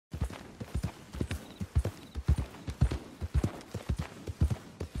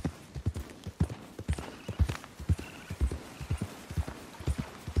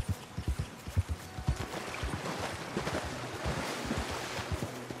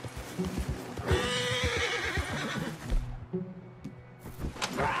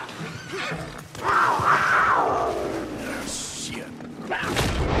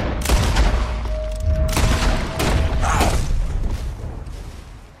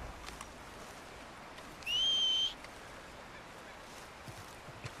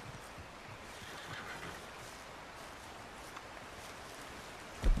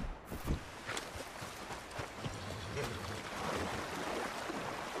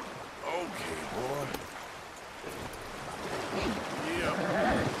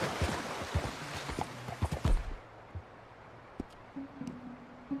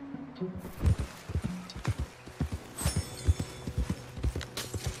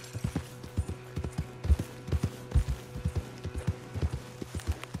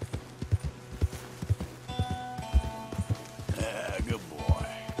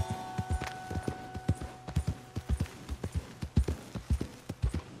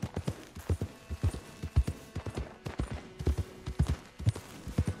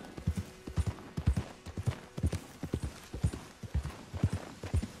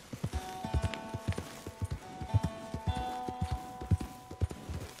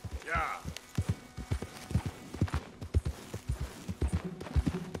Yeah.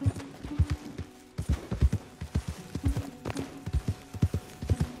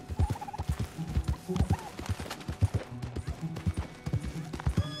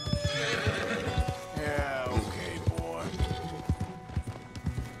 Yeah, okay, boy.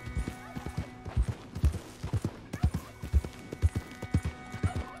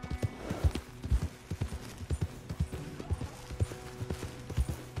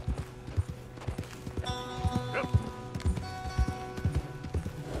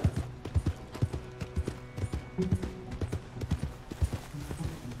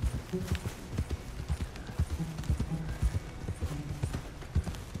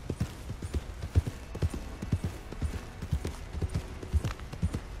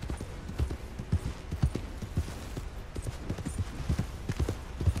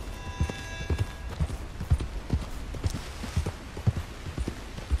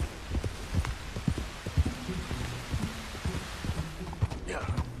 Yeah.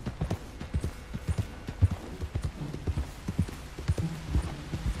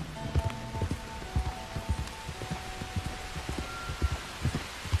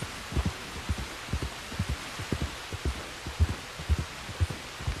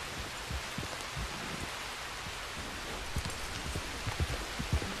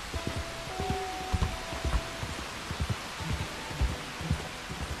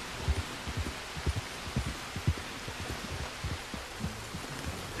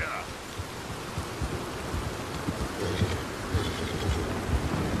 Yeah.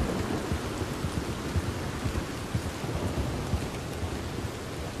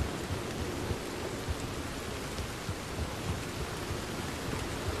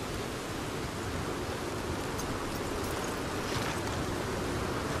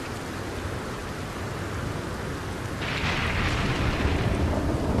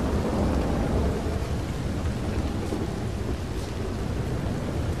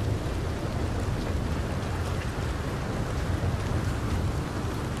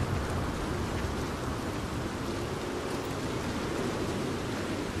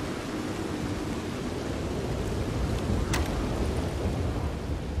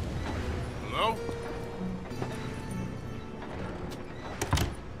 Hello?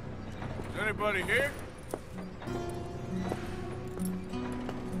 Is anybody here?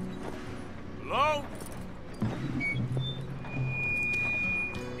 Hello?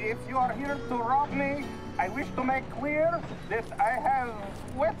 If you are here to rob me, I wish to make clear that I have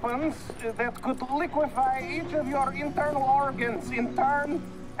weapons that could liquefy each of your internal organs in turn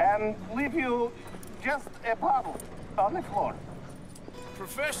and leave you just a puddle on the floor.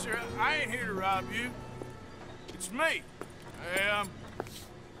 Professor, I ain't here to rob you. It's me. I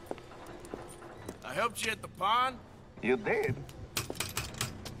helped you at the pond. You did?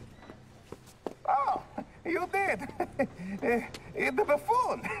 Oh, you did. The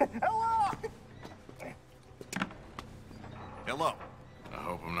buffoon. Hello. Hello. I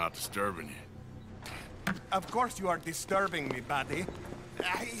hope I'm not disturbing you. Of course you are disturbing me, buddy.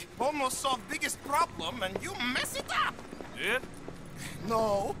 I almost solved biggest problem and you mess it up. Did?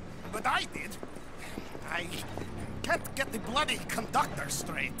 No, but I did. I can't get the bloody conductor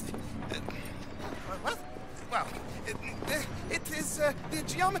straight. What? Well, it is the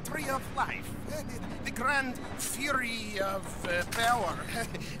geometry of life. The grand theory of power.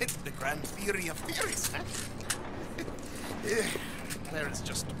 It's the grand theory of theories. There is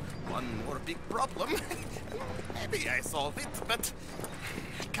just one more big problem. Maybe I solve it, but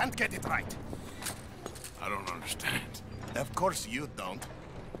I can't get it right. I don't understand. Of course you don't.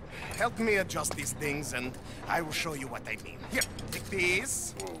 Help me adjust these things and I will show you what I mean. Here, take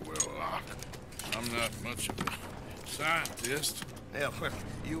these. Oh, well, I'm not much of a scientist. Yeah, well,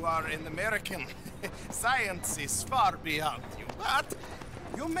 you are an American. Science is far beyond you, but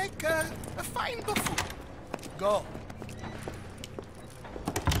you make a fine buffoon. Go.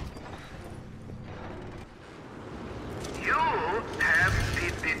 You have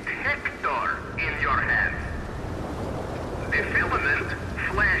the detector in your hand. The filament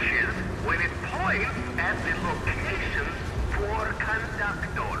flashes when it points at the locations for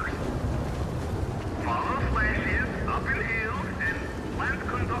conductors. Follow flashes up in hills and plant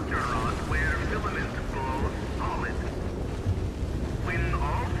conductor rods where filament goes solid. When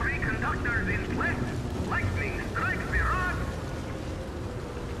all three conductors in place, lightning strikes the rod,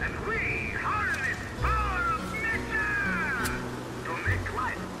 and we harness power of nature to make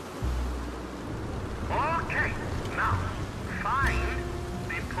life. Okay, now find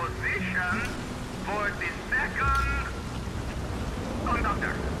the position for the second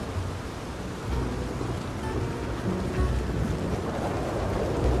conductor.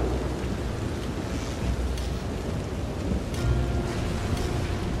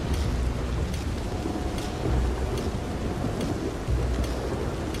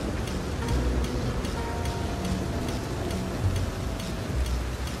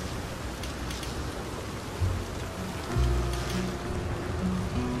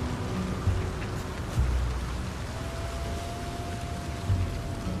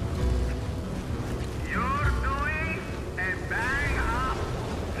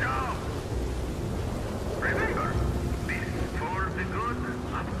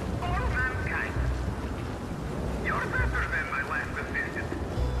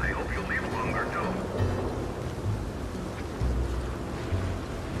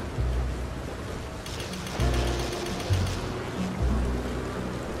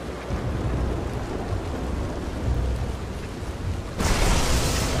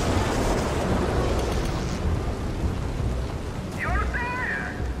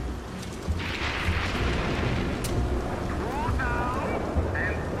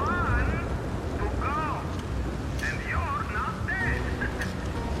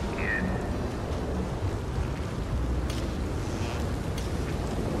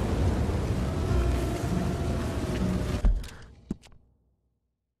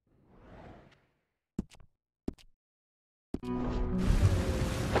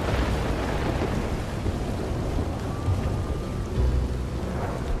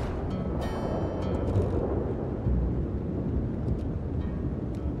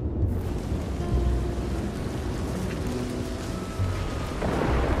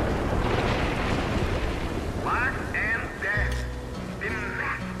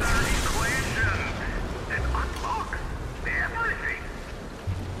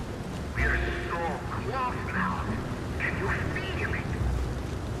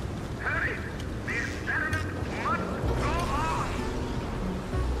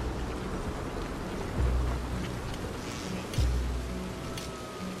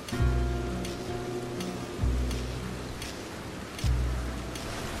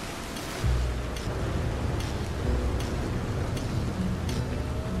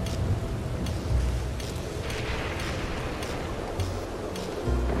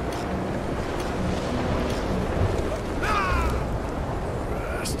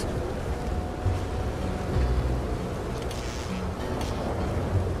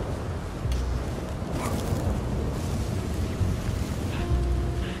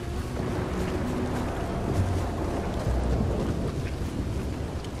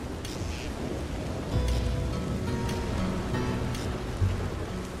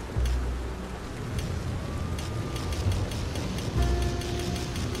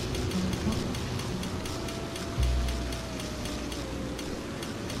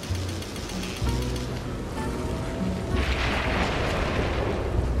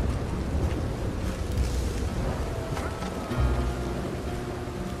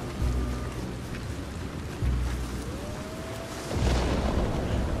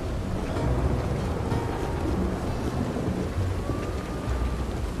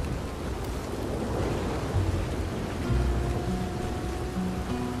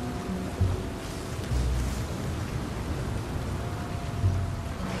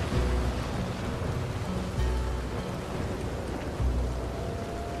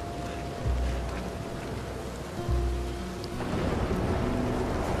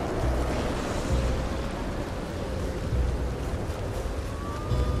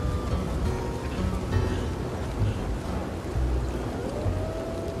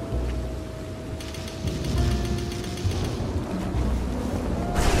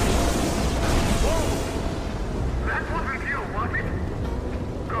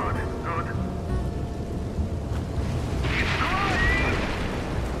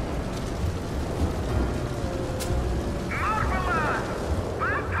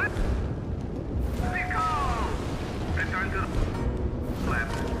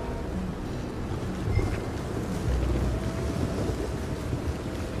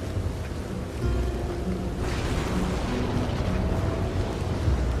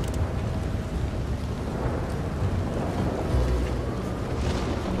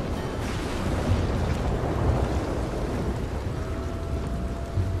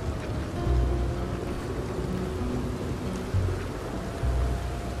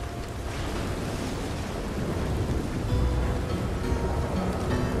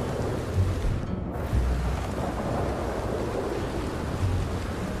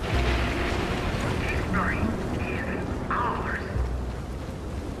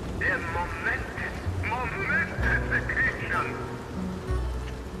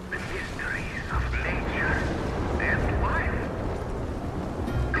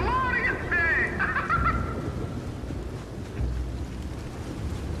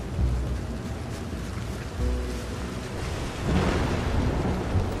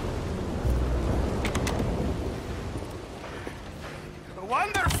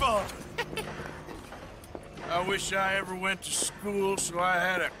 wonderful! I wish I ever went to school so I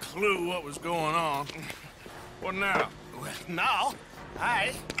had a clue what was going on. What now? Well, now,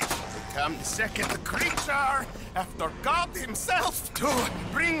 I become the second creature after God himself to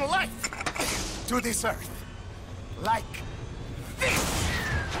bring life to this earth. Like this!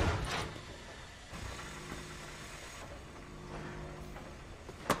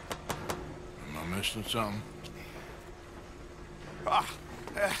 Am I missing something?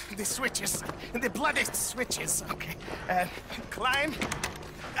 The switches. The bloody switches. Okay. Climb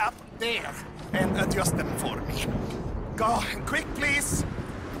up there and adjust them for me. Go quick, please.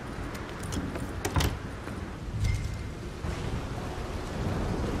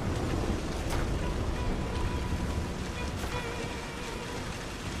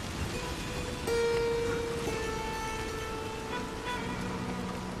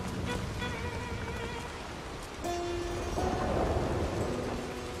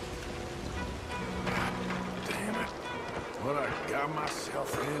 What I got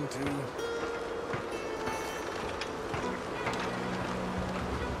myself into?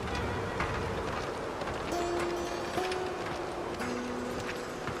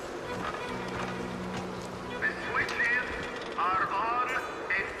 The switches are on a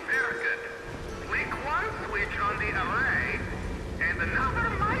circuit. Flick one switch on the array, and another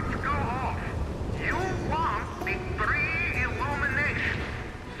might go off. You want the 3 illuminations.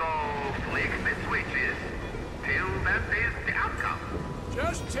 So flick the switches till that is the outcome.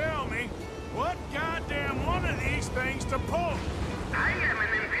 Just tell me, what goddamn one of these things to pull? I am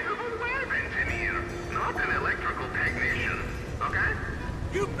an invisible web engineer, not an electrical technician, okay?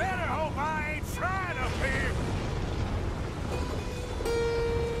 You better hope I ain't fried up here.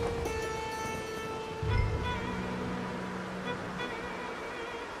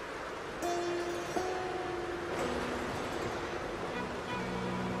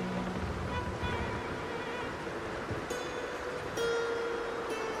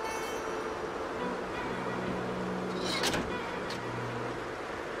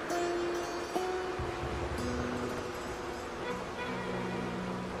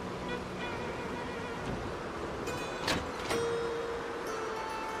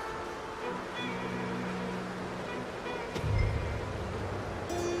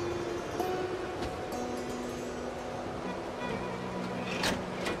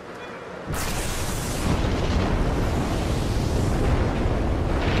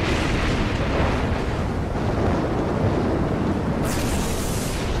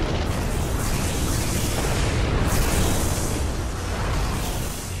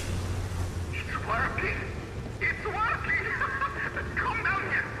 It's working! Come down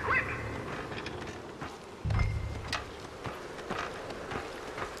here, quick!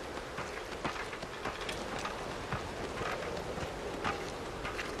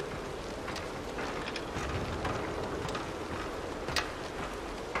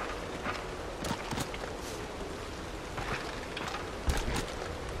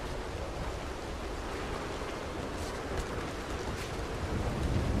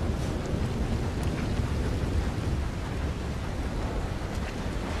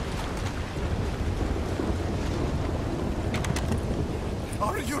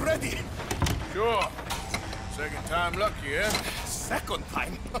 Are you ready? Sure. Second time lucky, eh? Second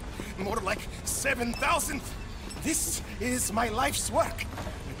time? More like 7,000th. This is my life's work.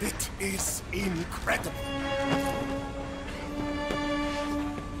 It is incredible.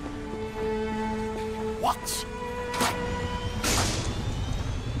 Watch.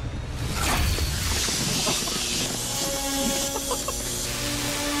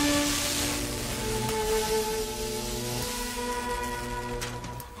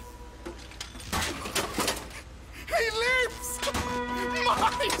 He lives!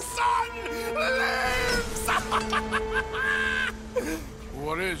 My son lives!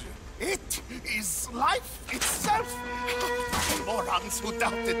 What is it? It is life itself. Morons who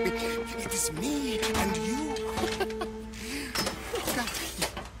doubted me. It is me and you. Look at him.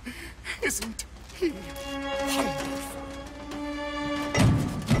 Isn't he wonderful?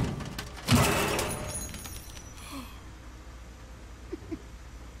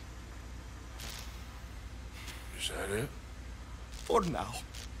 Is that it? For now.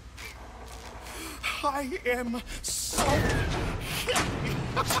 I am so happy.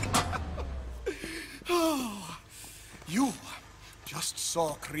 Oh, you just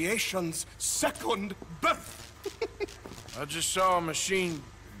saw creation's second birth. I just saw a machine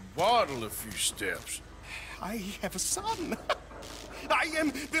waddle a few steps. I have a son. I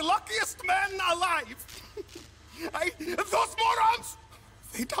am the luckiest man alive. Those morons,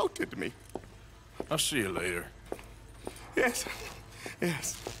 they doubted me. I'll see you later. Yes,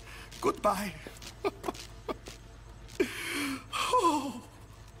 Yes. Goodbye. Oh.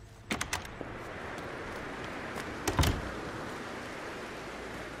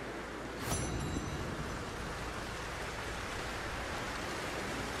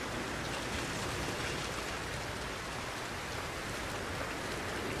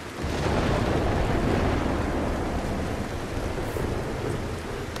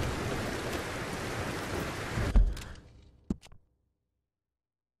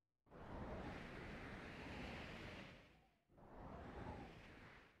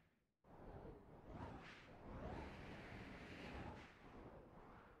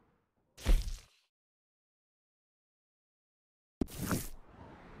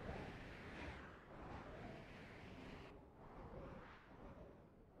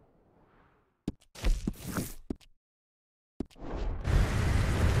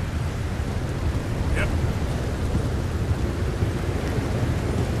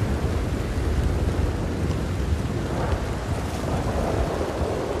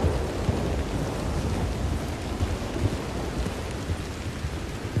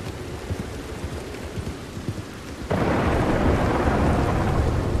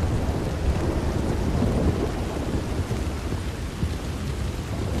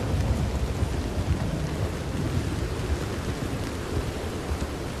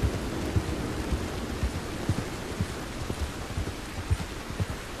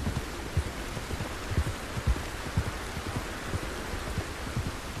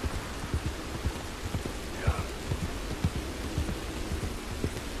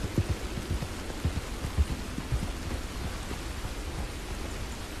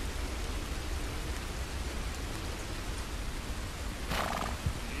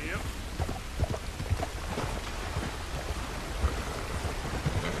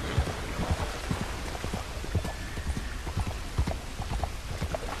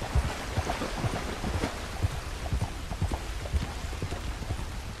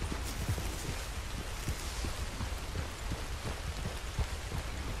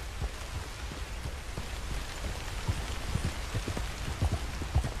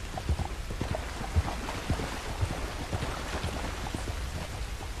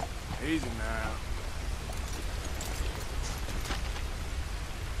 Easy now.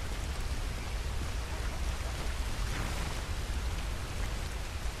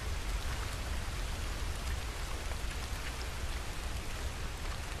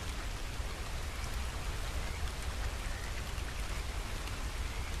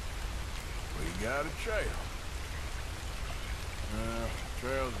 We got a trail.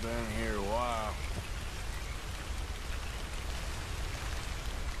 Trail's been here a while.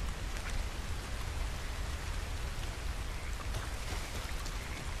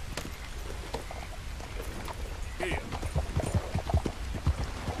 Here.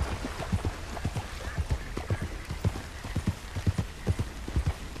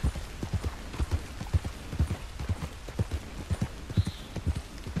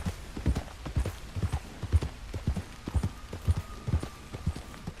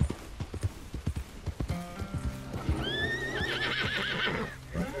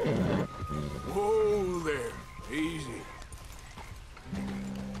 Whoa there. Easy.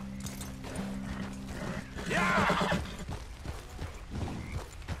 Yeah!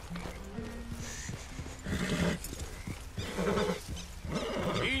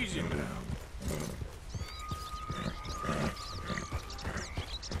 Easy now.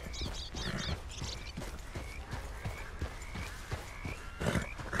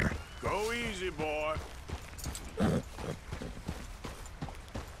 Go easy, boy.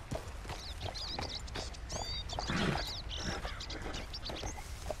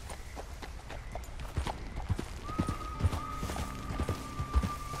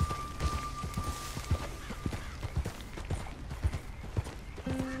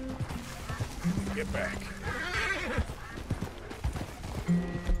 Get back.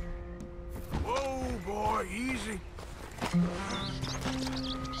 Whoa, boy, easy.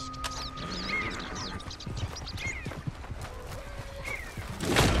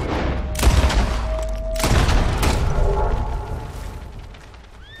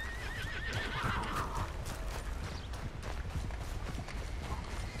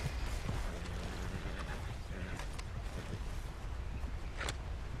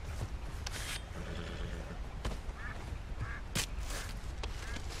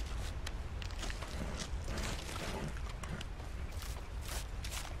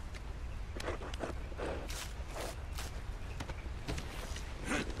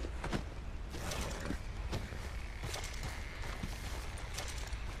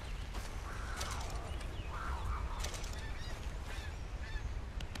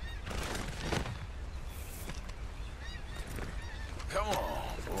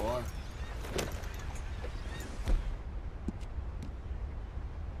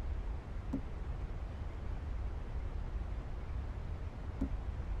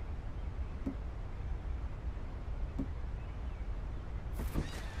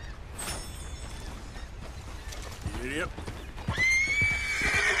 idiot.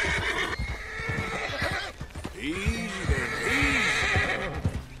 Easy there, easy.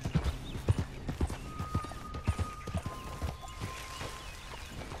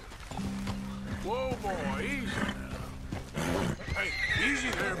 Whoa, boy, easy now. Hey, easy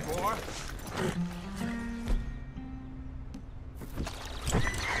there, boy.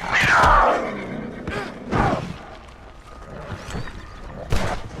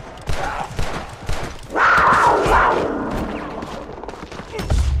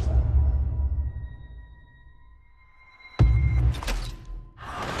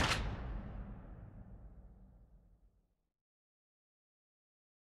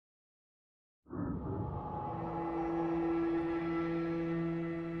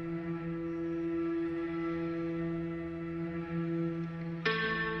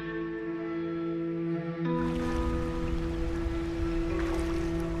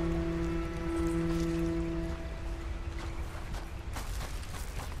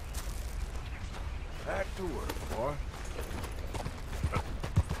 Back to work, boy.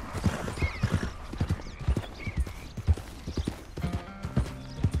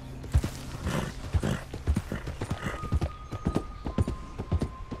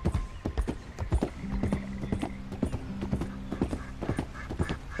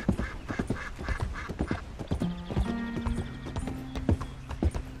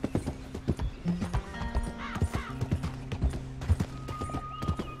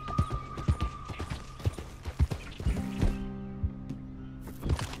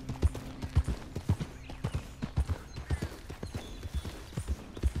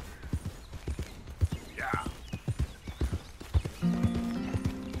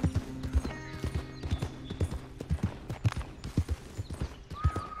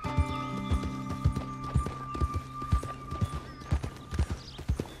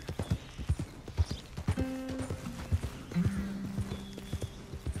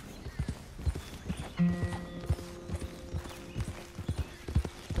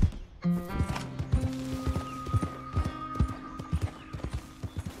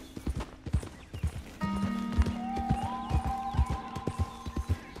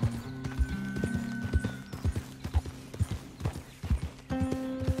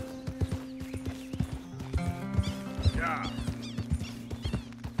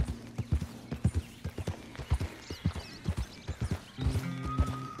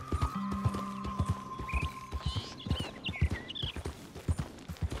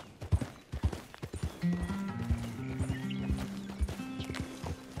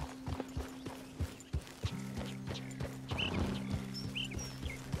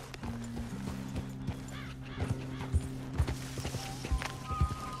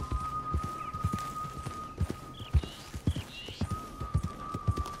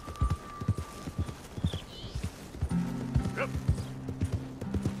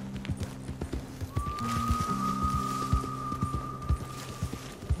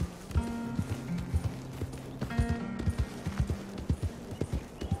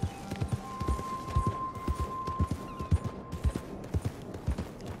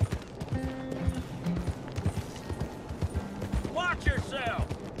 Watch yourself!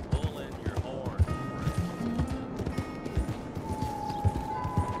 Pull in your horn.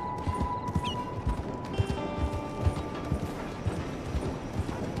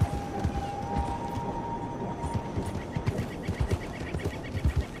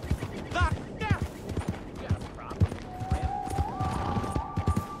 Lock down! You got a problem, friend.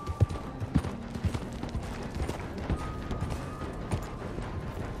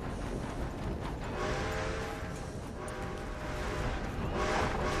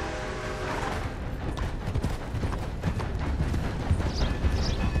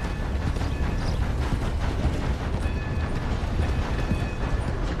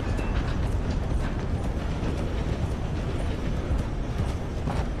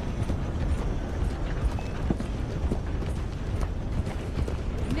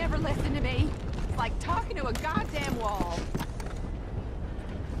 Never listen to me. It's like talking to a goddamn wall.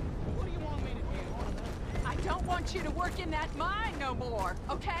 What do you want me to do? I don't want you to work in that mine no more,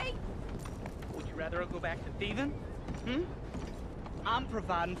 okay? Would you rather I go back to thieving? I'm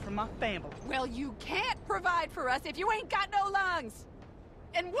providing for my family. Well, you can't provide for us if you ain't got no lungs.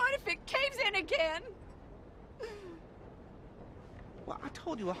 And what if it caves in again? Well, I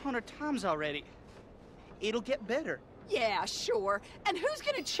told you 100 times already. It'll get better. Yeah, sure. And who's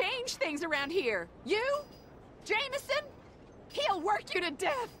gonna change things around here? You? Jameson? He'll work you to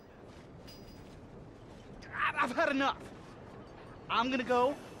death. I've had enough. I'm gonna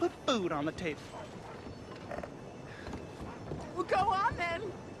go put food on the table. Well, go on then.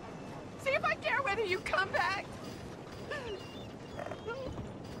 See if I care whether you come back.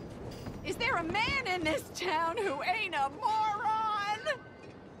 Is there a man in this town who ain't a moron?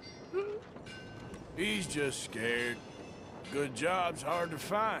 He's just scared. Good job's hard to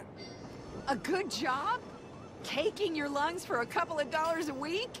find. A good job? Caking your lungs for a couple of dollars a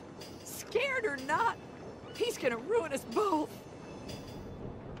week? Scared or not, he's gonna ruin us both.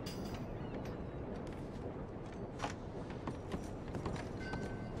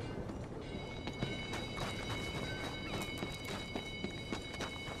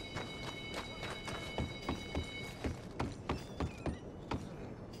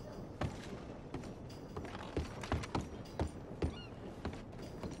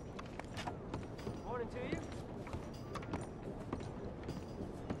 Morning to you.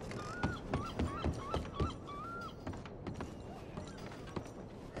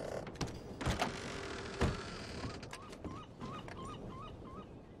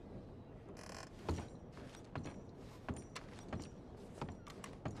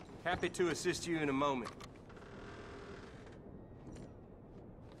 Happy to assist you in a moment.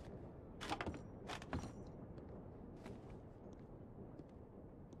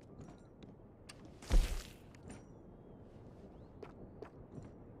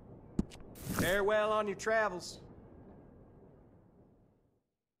 Farewell on your travels.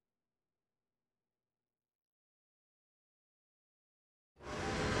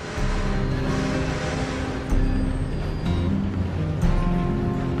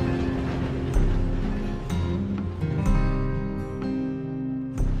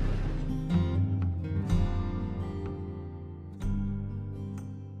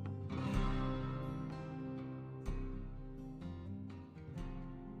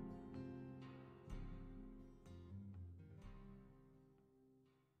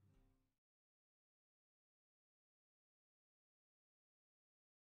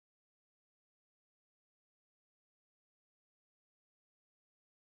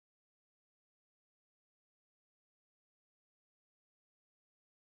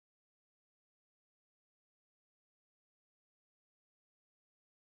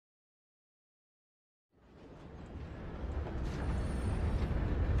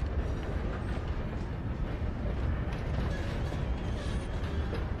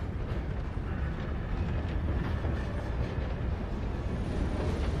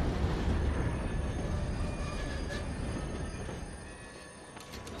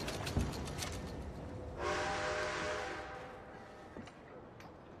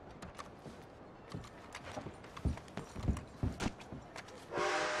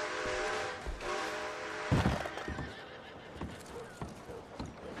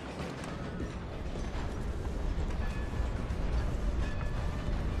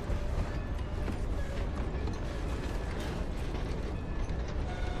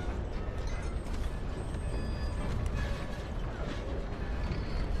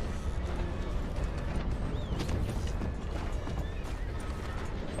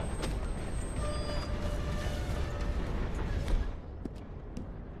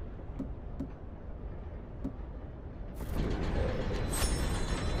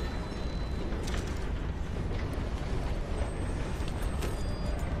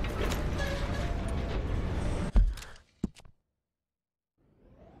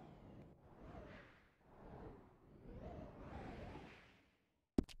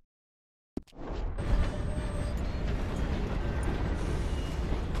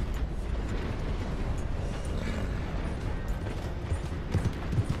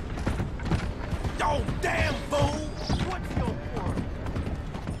 Oh, damn fool! What's your quarrel?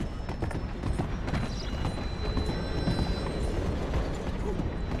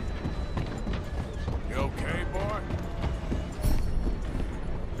 You okay, boy?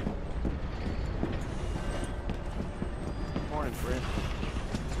 Morning, friend.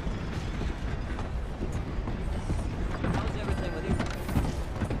 How's everything with you?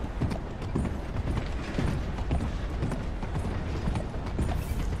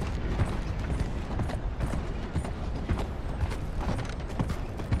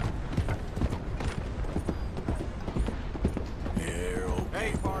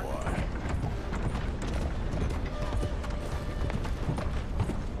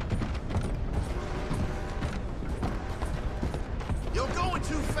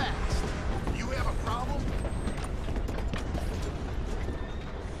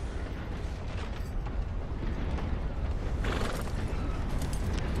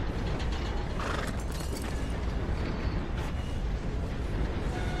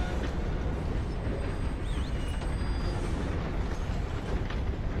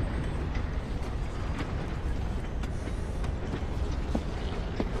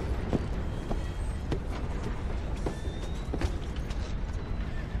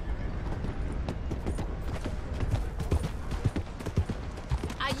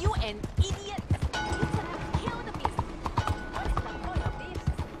 you an idiot? You could have killed me. What is the point of this?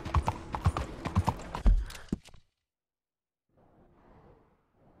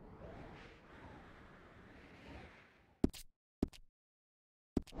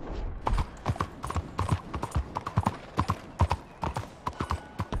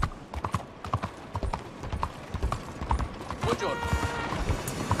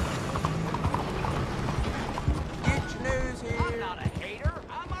 I'm not a hater,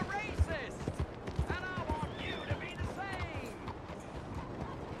 I'm a racist! And I want you to be the same!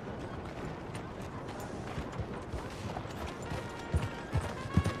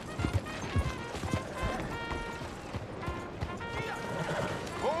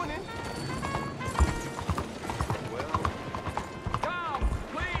 Morning. Come,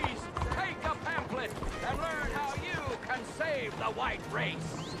 please, take a pamphlet and learn how you can save the white race!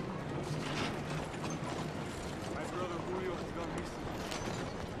 My brother Julio has gone missing.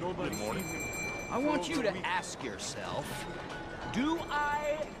 Nobody's seen him. I want you to ask yourself, do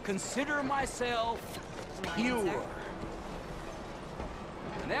I consider myself pure?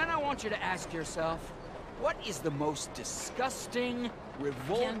 And then I want you to ask yourself, what is the most disgusting,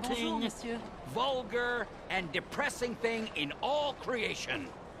 revolting, vulgar, and depressing thing in all creation?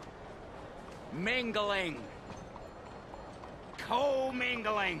 Mingling.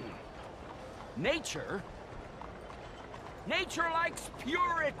 Co-mingling. Nature likes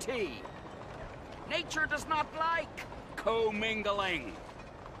purity. Nature does not like co-mingling.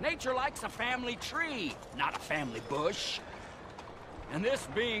 Nature likes a family tree, not a family bush. And this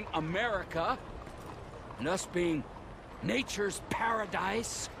being America, and us being nature's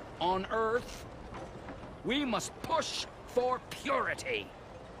paradise on Earth, we must push for purity.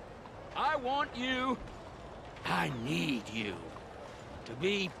 I want you, I need you, to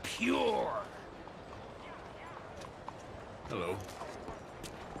be pure. Hello.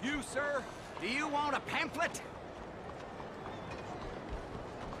 You, sir, do you want a pamphlet?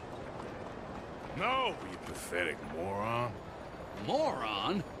 No, you pathetic moron.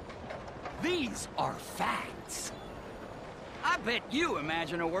 Moron? These are facts. I bet you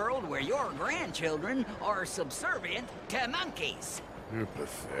imagine a world where your grandchildren are subservient to monkeys. You're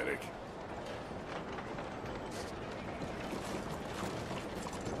pathetic.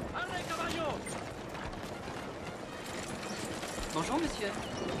 Allez, caballo! Bonjour, monsieur.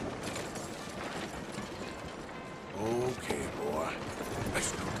 Okay, boy.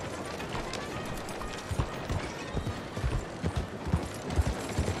 Let's go.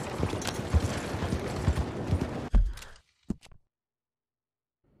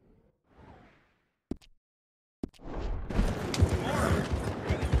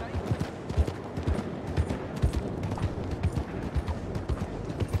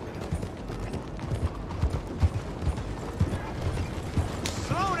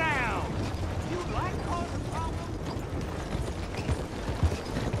 Slow down! You like causing problems?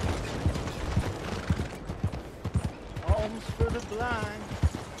 Homes for the blind.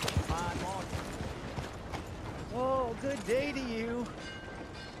 Fine morning. Oh, good day to you.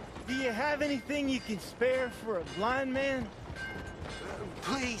 Do you have anything you can spare for a blind man?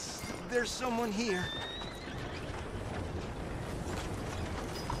 Please, there's someone here.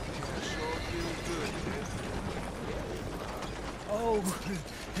 Oh,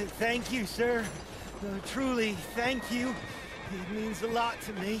 thank you, sir. Truly, thank you. It means a lot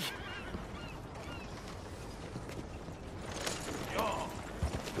to me.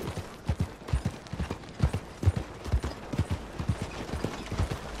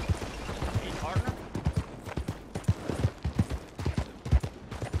 Hey, partner?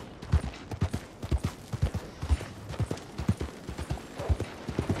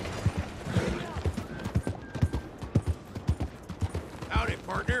 Howdy,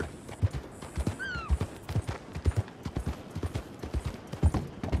 partner.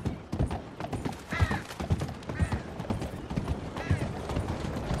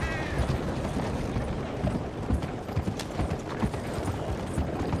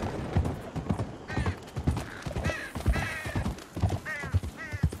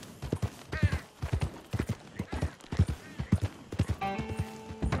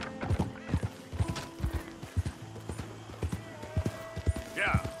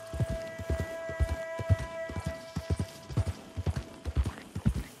 Yeah,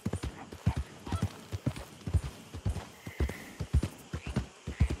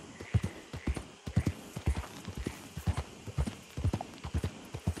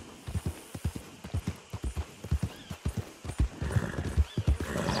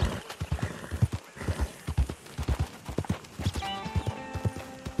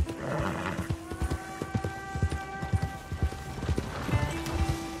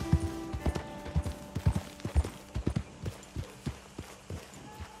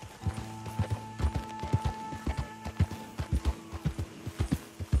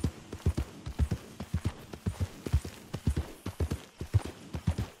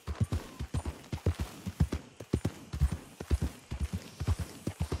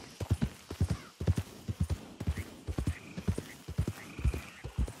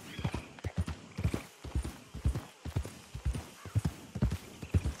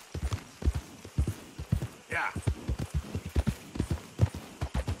 Yeah.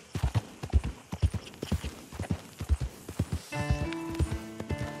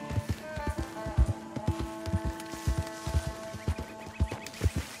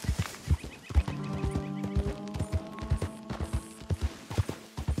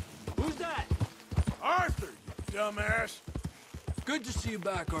 Who's that? Arthur, you dumbass. Good to see you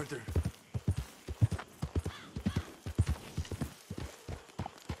back, Arthur.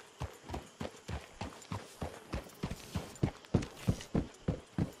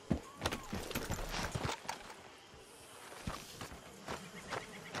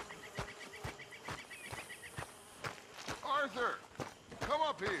 Arthur, come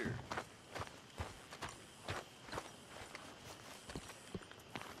up here.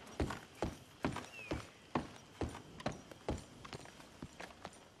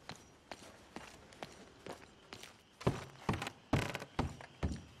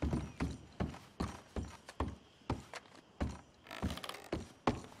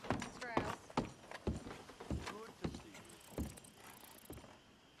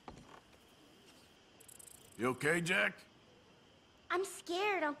 You okay, Jack? I'm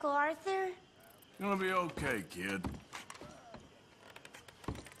scared, Uncle Arthur. It's gonna be okay, kid.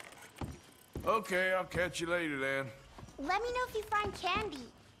 Okay, I'll catch you later then. Let me know if you find candy.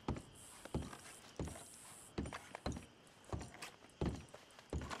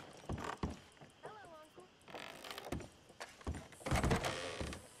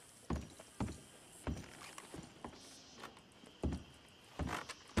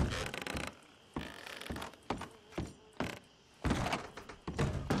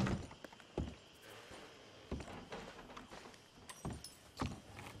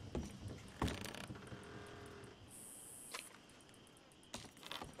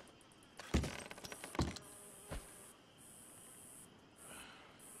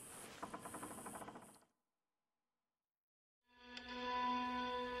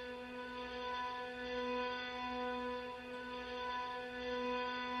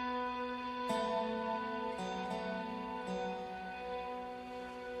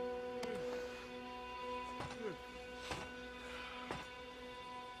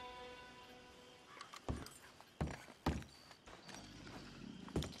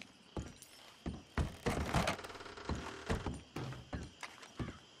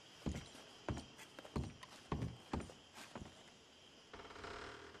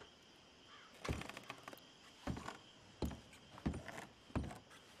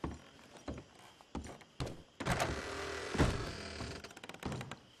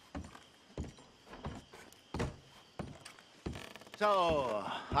 So,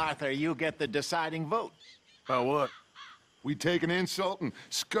 Arthur, you get the deciding vote. About what? We take an insult and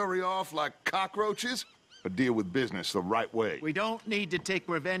scurry off like cockroaches? Or deal with business the right way? We don't need to take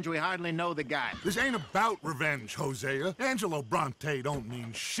revenge. We hardly know the guy. This ain't about revenge, Hosea. Angelo Bronte don't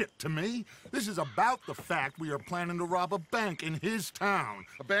mean shit to me. This is about the fact we are planning to rob a bank in his town.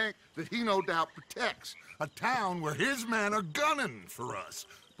 A bank that he no doubt protects. A town where his men are gunning for us.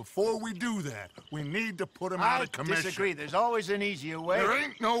 Before we do that, we need to put him out of commission. I disagree. There's always an easier way. There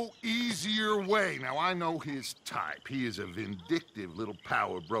ain't no easier way. Now, I know his type. He is a vindictive little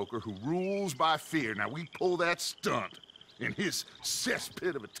power broker who rules by fear. Now, we pull that stunt in his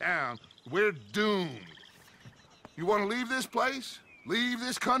cesspit of a town, we're doomed. You want to leave this place? Leave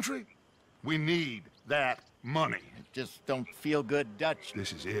this country? We need that money. Just don't feel good, Dutch.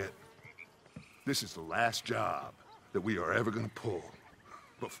 This is it. This is the last job that we are ever going to pull.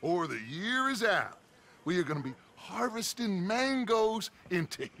 Before the year is out, we are going to be harvesting mangoes in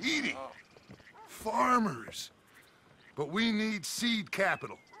Tahiti. Farmers. But we need seed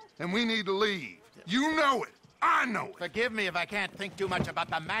capital, and we need to leave. You know it. I know it. Forgive me if I can't think too much about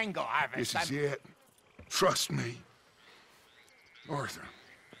the mango harvest. This is it. Trust me. Arthur.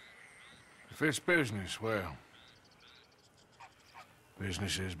 If it's business, well,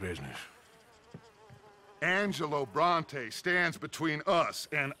 business is business. Angelo Bronte stands between us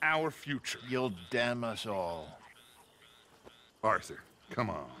and our future. You'll damn us all. Arthur, come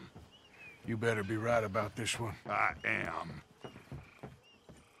on. You better be right about this one. I am.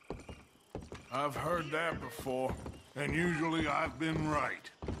 I've heard that before. And usually I've been right.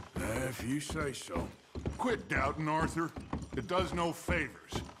 If you say so. Quit doubting, Arthur. It does no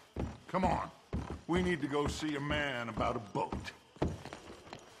favors. Come on. We need to go see a man about a boat.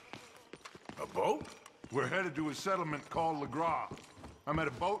 A boat? We're headed to a settlement called Le Gras. I met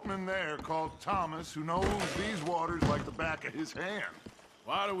a boatman there called Thomas who knows these waters like the back of his hand.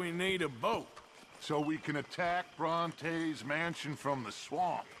 Why do we need a boat? So we can attack Bronte's mansion from the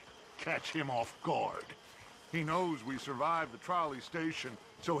swamp. Catch him off guard. He knows we survived the trolley station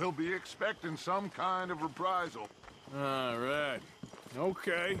so he'll be expecting some kind of reprisal. All right.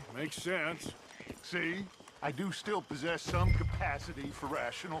 Okay, makes sense. See? I do still possess some capacity for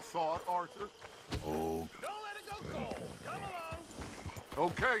rational thought, Arthur. Oh. Don't let it go cold. Come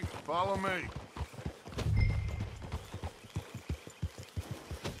along. Okay, follow me.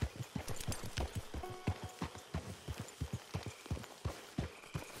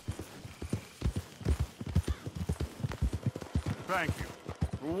 Thank you.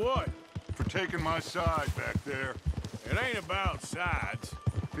 For what? For taking my side back there. It ain't about sides.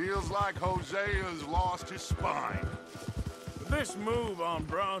 Feels like Hosea's lost his spine. But this move on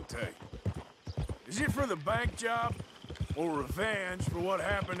Bronte, is it for the bank job or revenge for what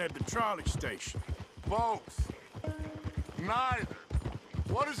happened at the trolley station? Both. Neither.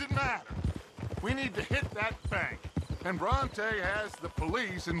 What does it matter? We need to hit that bank. And Bronte has the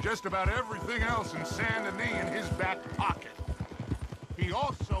police and just about everything else in Saint Denis in his back pocket. He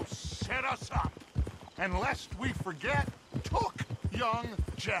also set us up. And lest we forget, took young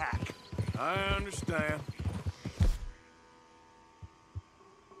Jack. I understand.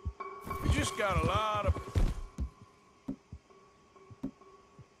 You just got a lot of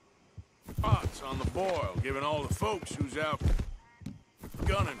pots on the boil, given all the folks who's out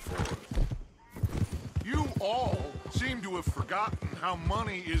gunning for us. You all seem to have forgotten how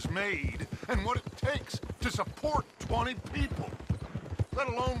money is made and what it takes to support 20 people. Let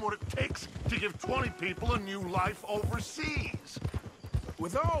alone what it takes to give 20 people a new life overseas.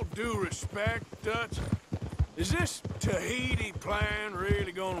 With all due respect, Dutch, is this Tahiti plan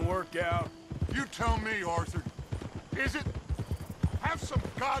really gonna work out? You tell me, Arthur. Is it? Have some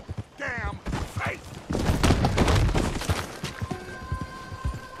goddamn faith!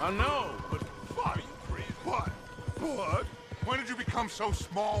 I know, but... What? What? What? When did you become so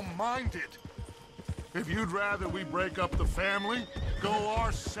small-minded? If you'd rather we break up the family, go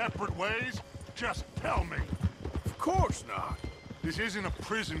our separate ways, just tell me. Of course not. This isn't a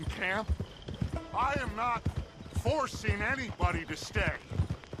prison camp. I am not forcing anybody to stay.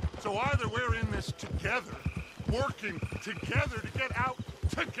 So either we're in this together, working together to get out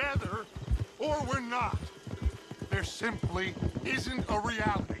together, or we're not. There simply isn't a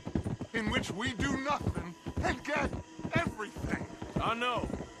reality in which we do nothing and get everything. I know.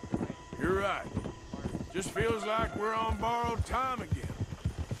 You're right. Just feels like we're on borrowed time again.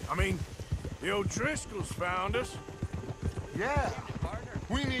 I mean, the O'Driscolls found us. Yeah,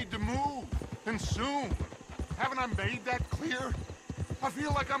 we need to move, and soon. Haven't I made that clear? I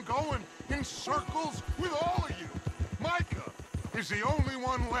feel like I'm going in circles with all of you. Micah is the only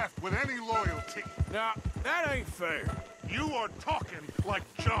one left with any loyalty. Now, that ain't fair. You are talking like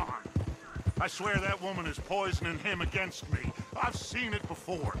John. I swear that woman is poisoning him against me. I've seen it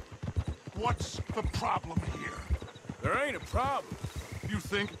before. What's the problem here? There ain't a problem. You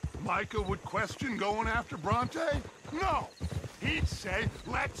think Micah would question going after Bronte? No! He'd say,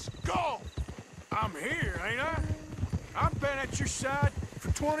 let's go! I'm here, ain't I? I've been at your side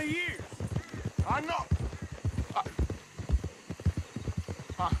for 20 years. I know.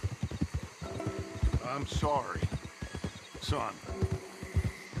 I'm sorry, son.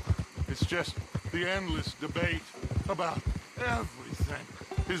 It's just the endless debate about everything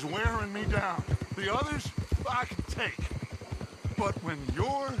is wearing me down. The others, I can take. But when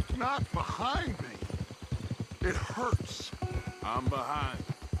you're not behind me, it hurts. I'm behind.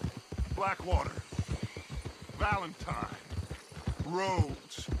 Blackwater, Valentine,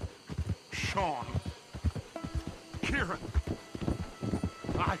 Rhodes, Sean, Kieran.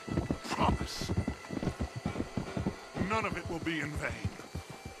 I promise, none of it will be in vain.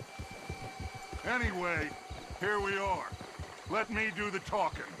 Anyway, here we are. Let me do the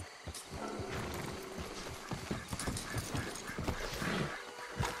talking.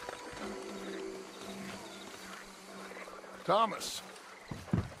 Thomas,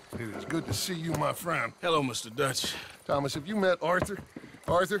 it is good to see you, my friend. Hello, Mr. Dutch. Thomas, have you met Arthur?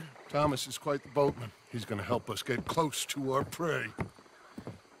 Arthur, Thomas is quite the boatman. He's gonna help us get close to our prey.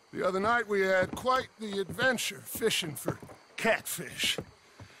 The other night we had quite the adventure fishing for catfish.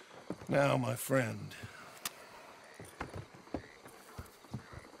 Now, my friend,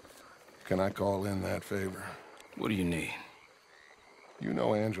 can I call in that favor? What do you need? You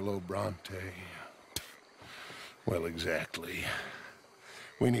know Angelo Bronte. Well, exactly.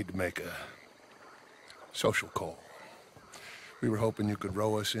 We need to make a social call. We were hoping you could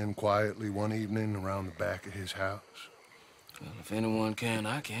row us in quietly one evening around the back of his house. Well, if anyone can,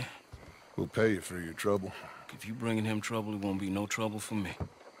 I can. We'll pay you for your trouble. If you bringing him trouble, it won't be no trouble for me.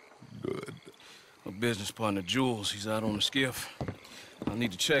 Good. My business partner, Jules, he's out on the skiff. I'll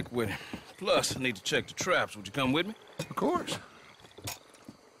need to check with him. Plus, I need to check the traps. Would you come with me? Of course.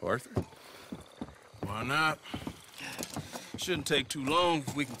 Arthur? Why not? Shouldn't take too long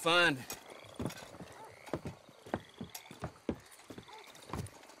if we can find it.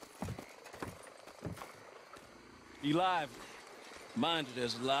 Be lively. Mind you,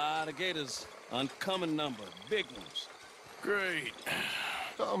 there's a lot of gators. Uncommon number, big ones. Great.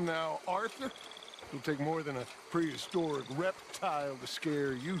 Come now, Arthur. It'll take more than a prehistoric reptile to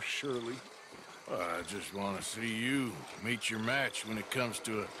scare you, Shirley. I just want to see you meet your match when it comes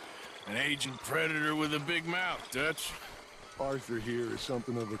to an aging predator with a big mouth, Dutch. Arthur here is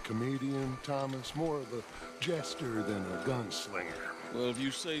something of a comedian, Thomas. More of a jester than a gunslinger. Well, if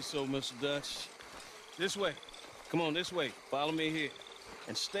you say so, Mr. Dutch. This way. Come on, this way. Follow me here.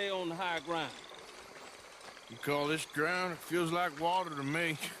 And stay on the higher ground. You call this ground? It feels like water to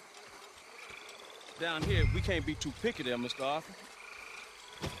me. Down here, we can't be too picky there, Mr. Arthur.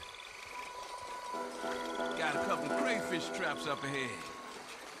 Got a couple of crayfish traps up ahead.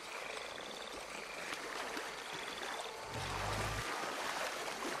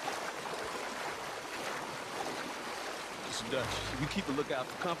 Mr. Dutch, you keep a lookout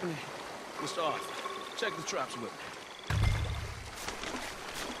for company. Mr. Arthur, check the traps with me.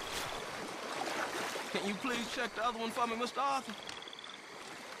 Can you please check the other one for me, Mr. Arthur?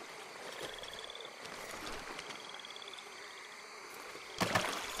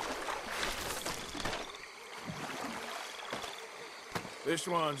 This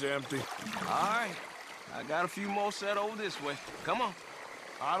one's empty. All right. I got a few more set over this way. Come on.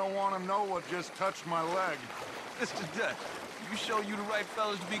 I don't want to know what just touched my leg. Mr. Dutch, you sure you the right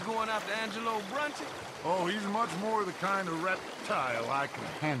fellas to be going after Angelo Bronte? Oh, he's much more the kind of reptile I can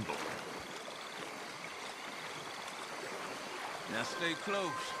handle. Now stay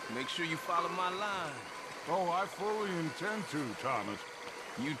close. Make sure you follow my line. Oh, I fully intend to, Thomas.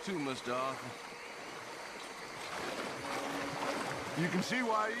 You too, Mr. Arthur. You can see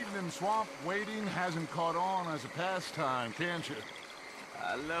why eating in swamp wading hasn't caught on as a pastime, can't you?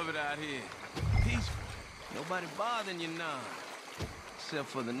 I love it out here. Peaceful. Nobody bothering you now. Except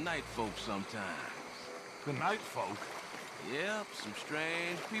for the night folk sometimes. The night folk? Yep, some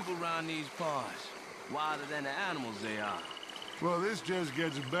strange people around these parts. Wilder than the animals they are. Well, this just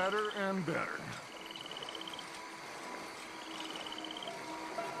gets better and better.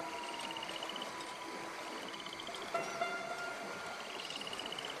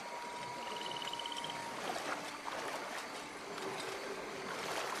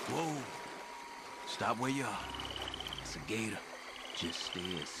 Whoa. Stop where you are. It's a gator. Just stay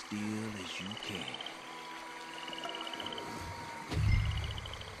as still as you can.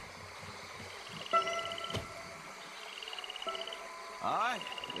 All right,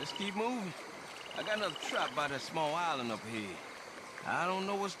 let's keep moving. I got another trap by that small island up here. I don't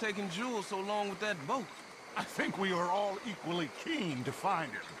know what's taking Jules so long with that boat. I think we are all equally keen to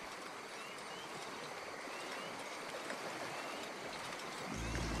find him.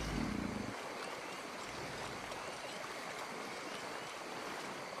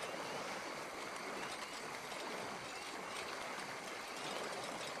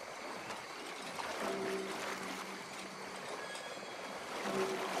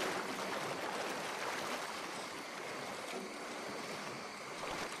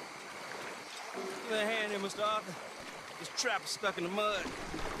 Give me a hand here, Mr. Arthur. This trap is stuck in the mud.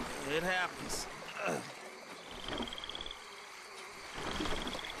 It happens.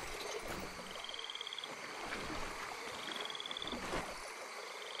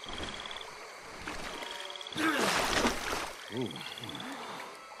 Ooh.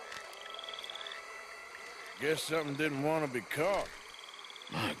 Guess something didn't want to be caught.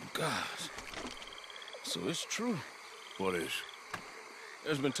 My God. So it's true. What is?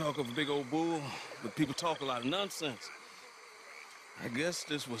 There's been talk of a big old bull, but people talk a lot of nonsense. I guess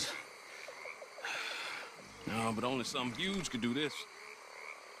this was... No, but only something huge could do this.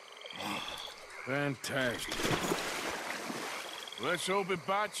 Fantastic. Let's hope it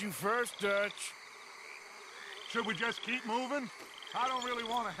bites you first, Dutch. Should we just keep moving? I don't really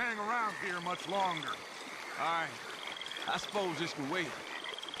want to hang around here much longer. All right. I suppose this can wait.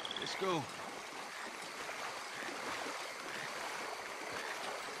 Let's go.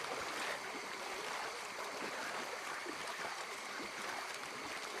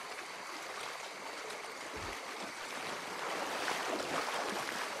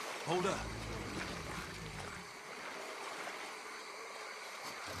 Hold up.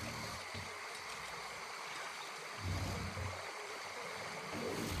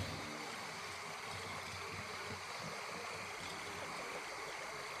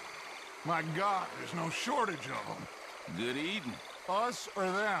 My God, there's no shortage of them. Good eating. Us or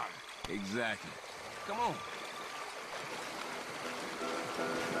them? Exactly. Come on.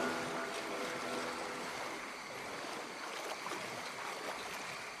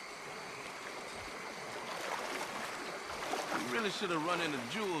 really should have run into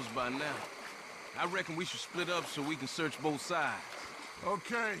Jules by now. I reckon we should split up so we can search both sides.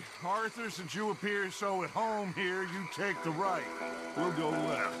 Okay, Arthur, since you appear so at home here, you take the right. We'll go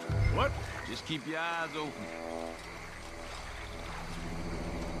left. What? Just keep your eyes open.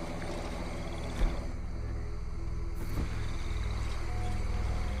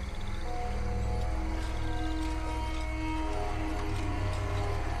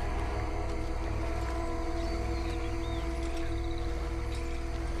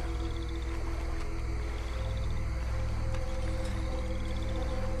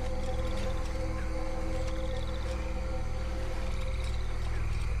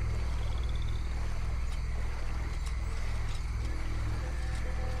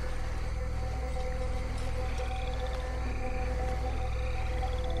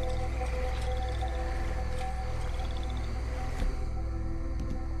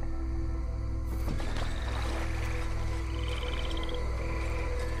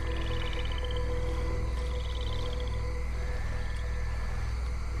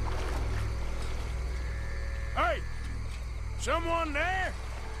 Hey! Someone there?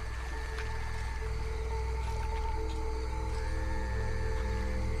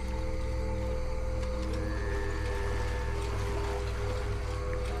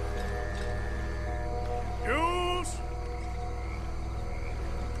 Jules?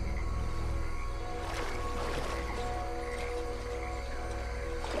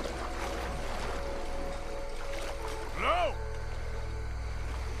 Hello?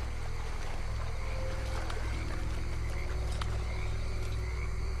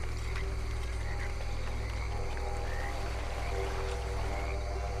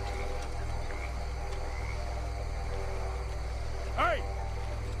 Hey!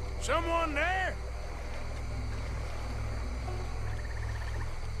 Someone there?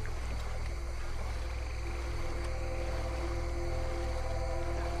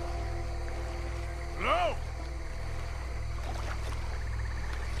 Hello?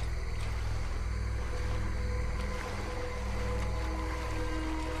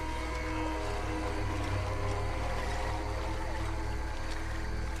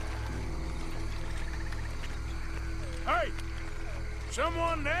 Hey!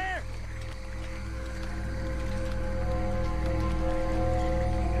 Someone there?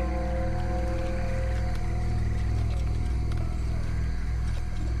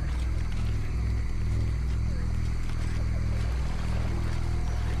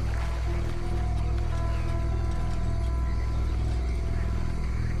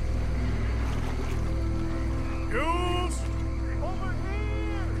 Jules? Over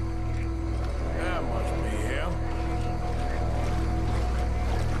here! That must be him.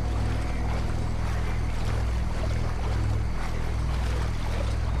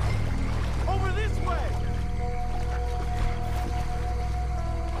 Over this way!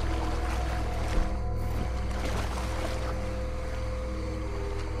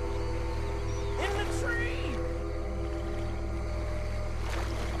 In the tree!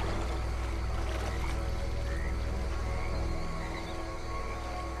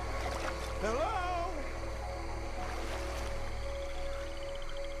 Hello?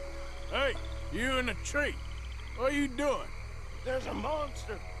 Hey, you in the tree. What are you doing? There's a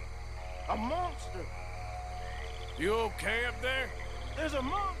monster! A monster! You okay up there? There's a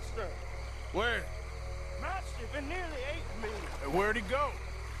monster! Where? Massive and nearly ate me! Where'd he go?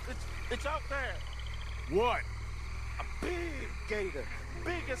 It's out there! What? A big gator!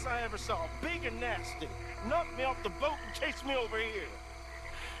 Biggest I ever saw, big and nasty! Knocked me off the boat and chased me over here!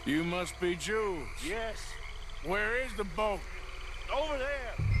 You must be Jules. Yes, Where is the boat? over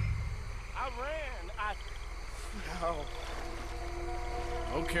there! I ran, Oh,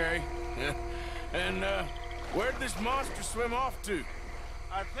 Okay. And, where'd this monster swim off to?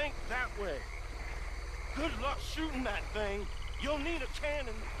 I think that way. Good luck shooting that thing. You'll need a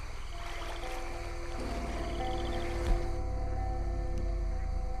cannon.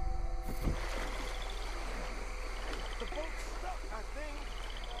 The boat's stuck, I think.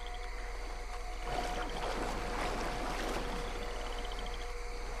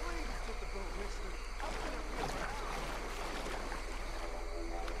 Please get the boat, mister. I'm gonna...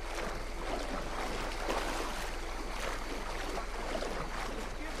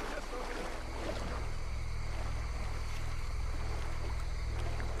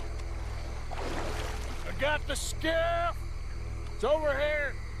 Got the skiff! It's over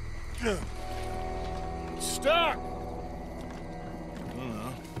here! Stuck!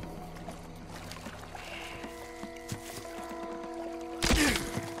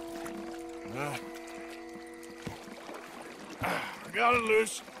 I got it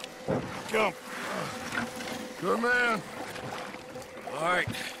loose. Jump. Good man. All right,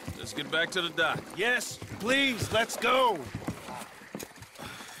 let's get back to the dock. Yes, please, let's go.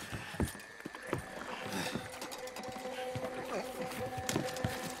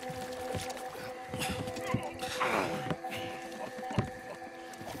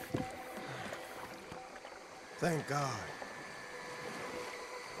 Thank God.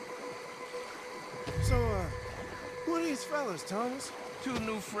 So, who are these fellas, Thomas? Two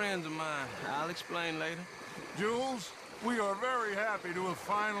new friends of mine. I'll explain later. Jules, we are very happy to have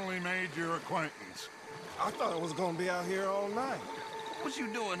finally made your acquaintance. I thought I was gonna be out here all night. What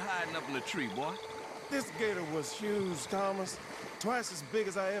you doing hiding up in the tree, boy? This gator was huge, Thomas. Twice as big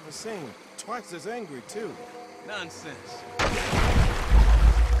as I ever seen. Twice as angry, too. Nonsense.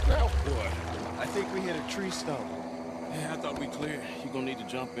 Now what? I think we hit a tree stump. Yeah, I thought we cleared. You gonna need to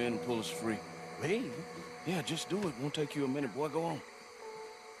jump in and pull us free. Me? Yeah, just do it. Won't take you a minute, boy. Go on.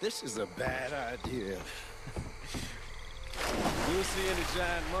 This is a bad idea. You'll see any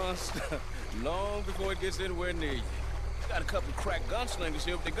giant monster long before it gets anywhere near you. Got a couple of crack gunslingers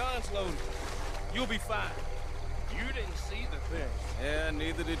here with their guns loaded. You'll be fine. You didn't see the thing. Yeah,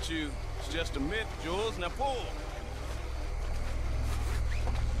 neither did you. It's just a myth, Jules. Now pull.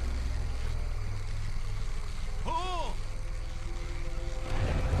 Pull!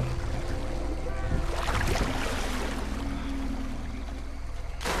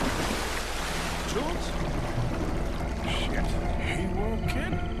 Jules? Shit, he won't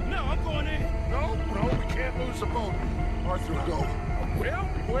kid. No, I'm going in. No, we can't lose the boat. Arthur, go. Well,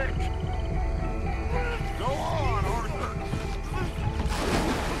 quick. Go on, Arthur.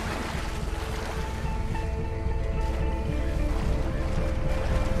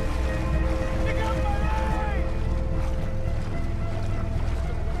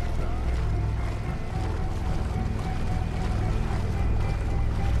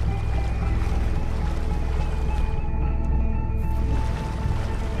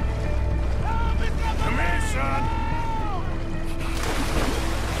 Come here, son.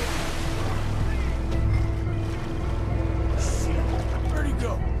 Where'd he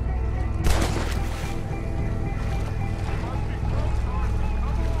go?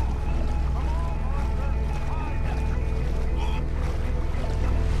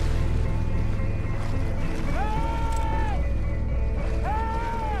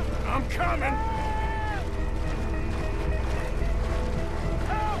 I'm coming.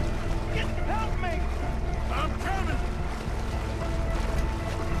 Help me! I'm coming.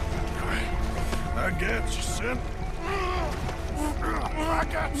 I got you, son. I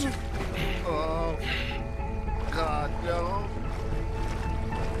got you. Oh, God, no.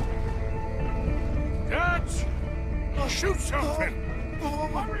 Dutch! Shoot something!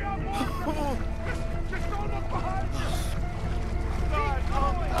 Hurry up, Arthur! Just don't look behind you! God,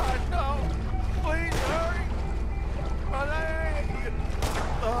 oh, God, no. Please hurry. My leg.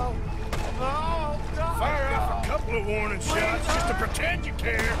 Oh, God. Fire off a couple of warning shots just to pretend you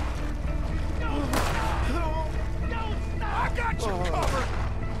care. I got you covered!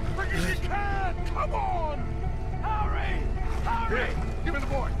 Bring as you can! Come on! Hurry! Hurry! Here, give me the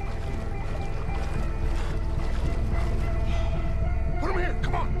boy. Put him here,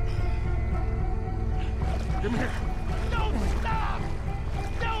 come on! Give him here. Don't stop!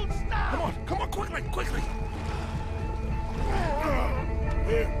 Don't stop! Come on, quickly, quickly!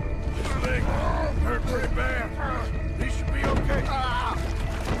 Here, his leg hurt pretty bad. He should be okay.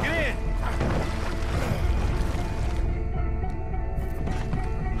 Get in!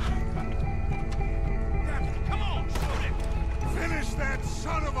 Come on, shoot it. Finish that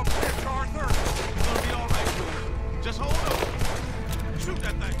son of a bitch, Arthur! It's gonna be all right, Jules. Just hold on. Shoot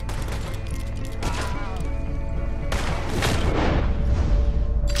that thing.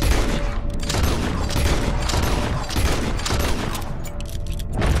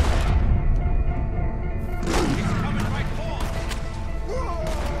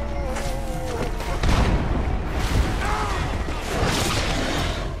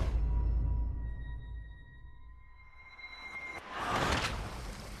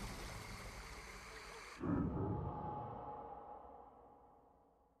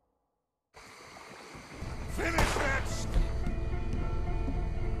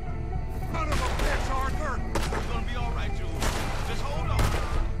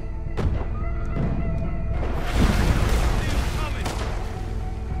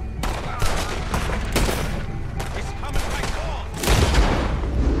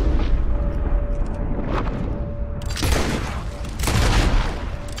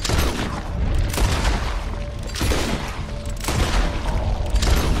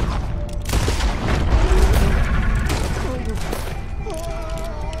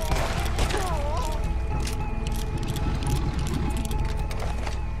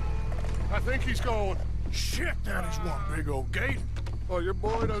 That is one big old gate. Oh, your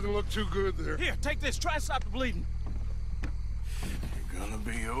boy doesn't look too good there. Here, take this. Try and stop the bleeding. You're gonna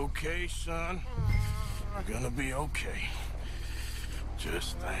be okay, son. You're gonna be okay.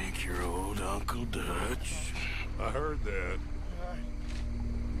 Just thank your old Uncle Dutch. I heard that.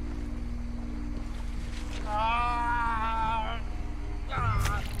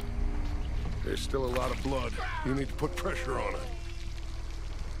 There's still a lot of blood. You need to put pressure on it.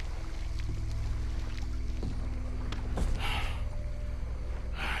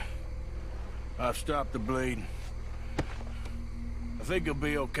 I've stopped the bleeding. I think he'll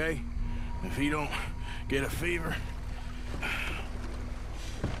be okay if he don't get a fever.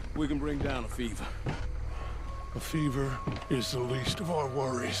 We can bring down a fever. A fever is the least of our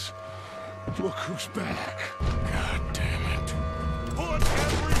worries. Look who's back. God damn it. Put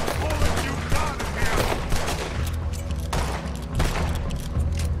every bullet you got in here!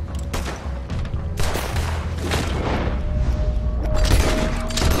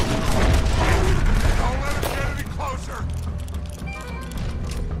 Don't let him get any closer!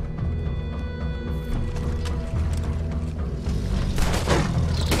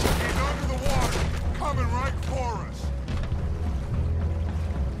 He's under the water, coming right for us.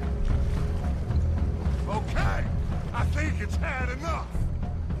 Okay, I think it's had enough.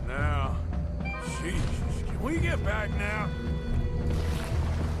 Now, Jesus, can we get back now?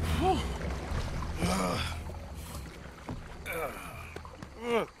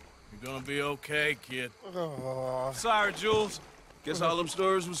 You're gonna be okay, kid. Sorry, Jules. Guess all them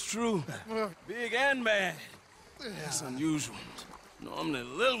stories was true. Big and bad. That's unusual. Normally the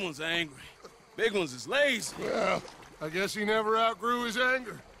little ones are angry. Big ones is lazy. Well, I guess he never outgrew his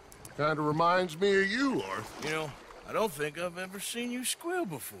anger. Kinda reminds me of you, Arthur. You know, I don't think I've ever seen you squeal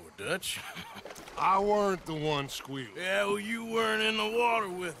before, Dutch. I weren't the one squealing. Yeah, well, you weren't in the water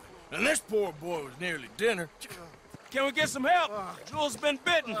with him. And this poor boy was nearly dinner. Can we get some help? Jules been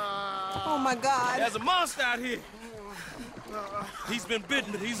bitten. Oh, my God. There's a monster out here. He's been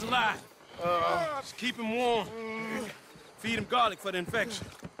bitten, but he's alive. Just keep him warm. Feed him garlic for the infection.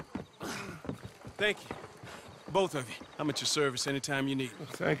 Thank you. Both of you. I'm at your service anytime you need me.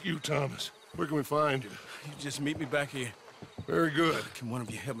 Thank you, Thomas. Where can we find you? You just meet me back here. Very good. Can one of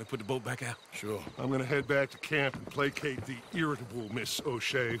you help me put the boat back out? Sure. I'm gonna head back to camp and placate the irritable Miss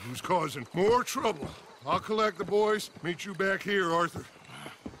O'Shea, who's causing more trouble. I'll collect the boys. Meet you back here, Arthur.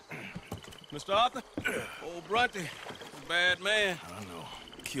 Mr. Arthur? Old Brunty. A bad man. I know.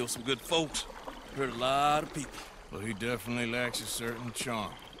 Killed some good folks. Hurt a lot of people. Well, he definitely lacks a certain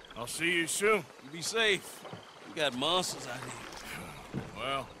charm. I'll see you soon. You be safe. We got monsters out here.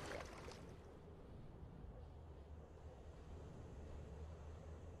 Well...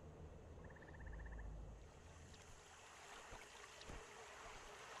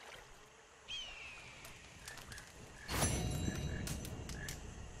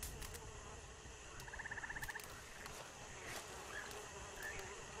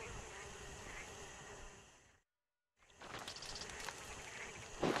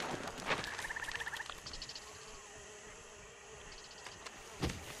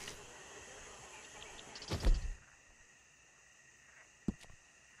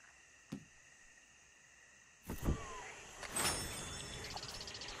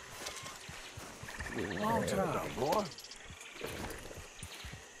 Long time, boy.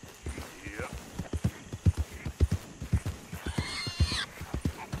 Yep.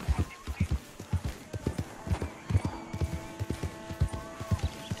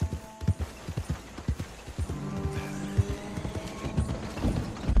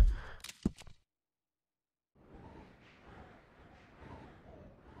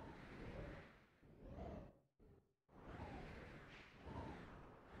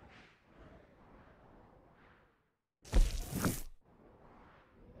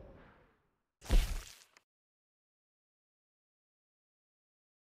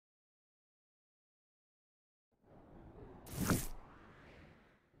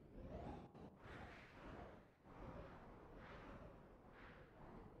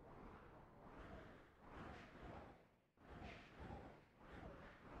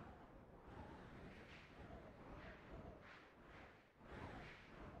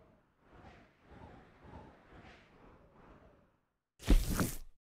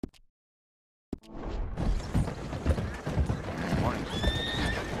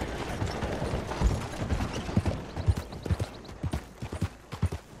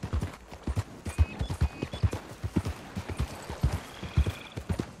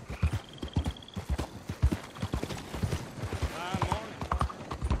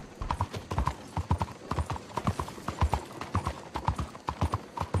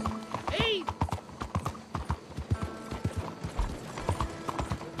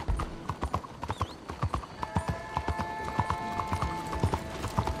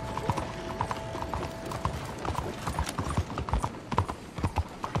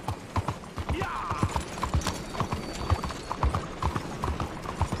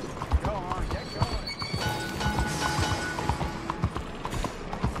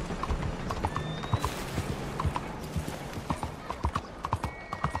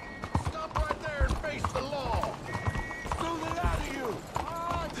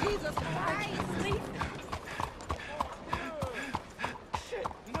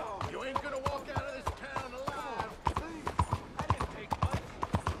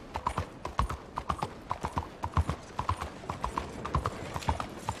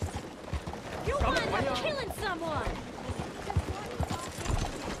 Wind up killing someone!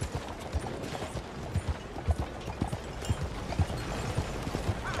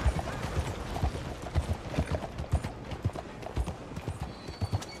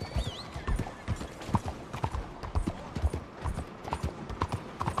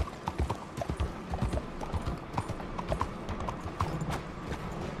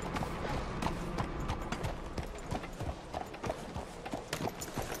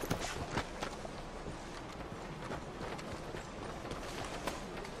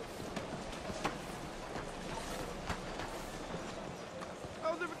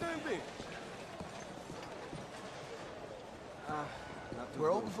 How's everything been?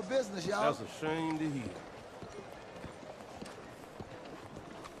 We're open for business, y'all. That's a shame to hear.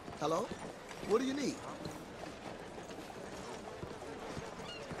 Hello? What do you need?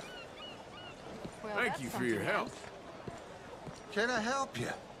 Well, Thank that's you for your something help. else. Can I help you?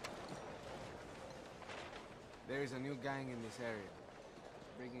 There is a new gang in this area,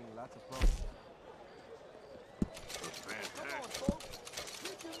 bringing lots of problems.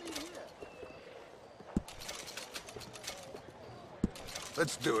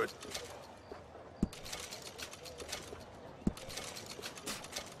 Let's do it.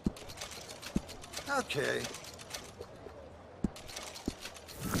 Okay.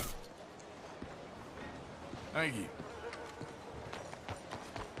 Thank you.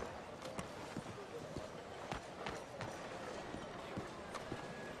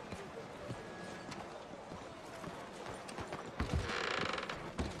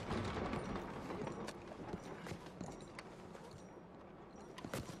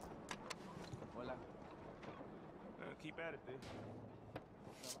 Hola. Keep at it, then.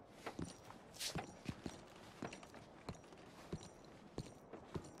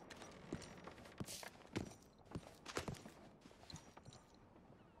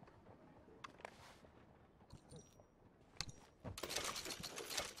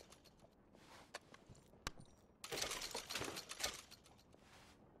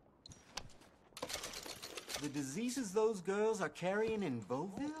 The diseases those girls are carrying in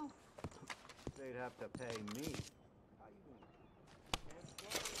Beauville? They'd have to pay me.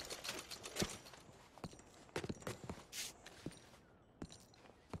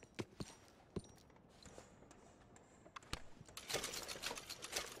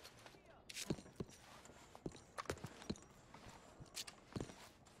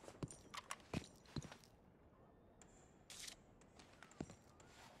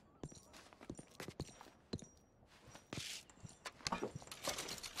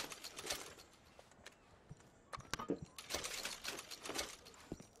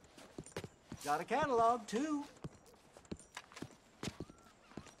 Got a catalog, too.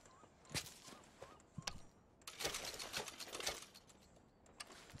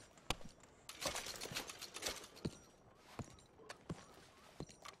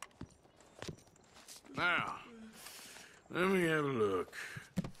 Now, let me have a look.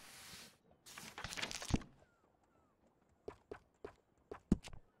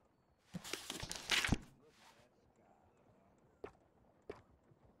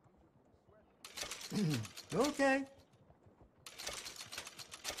 Okay.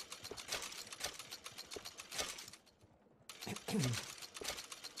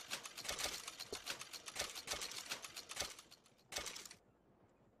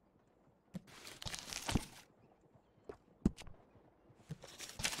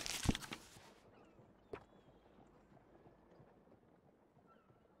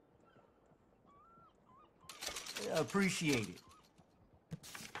 Appreciate it.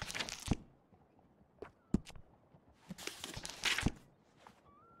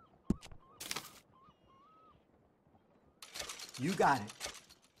 You got it.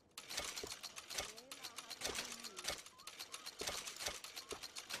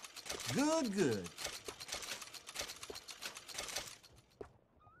 Good, good.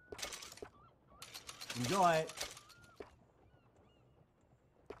 Enjoy it.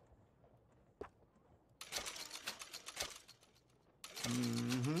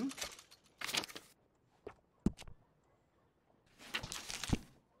 Mm-hmm.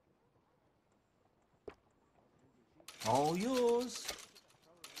 All yours.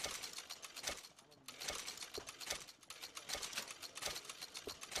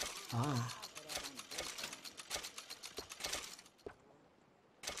 Ah.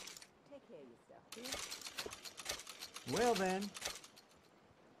 Take care of yourself, dear. Well then.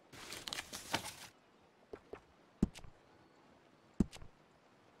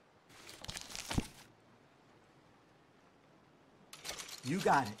 You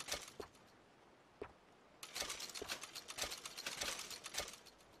got it.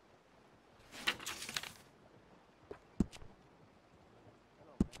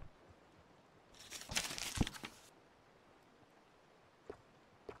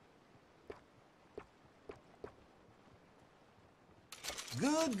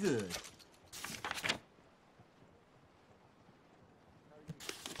 Good.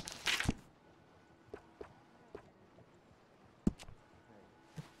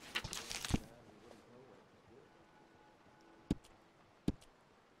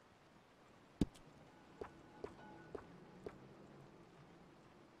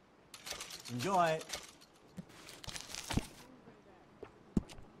 Enjoy it.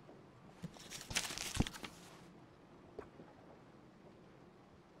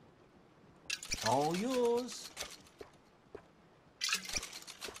 All yours.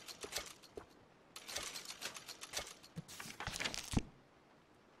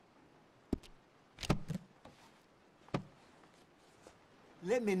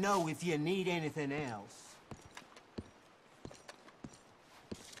 Let me know if you need anything else.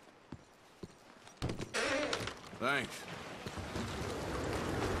 Thanks.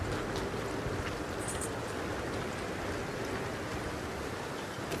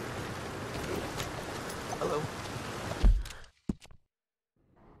 Hello.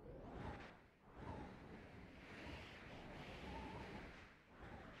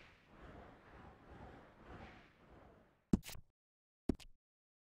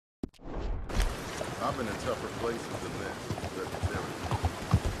 I've been in tougher places than this. There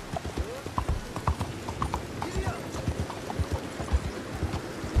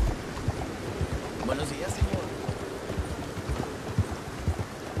Buenos días, señor.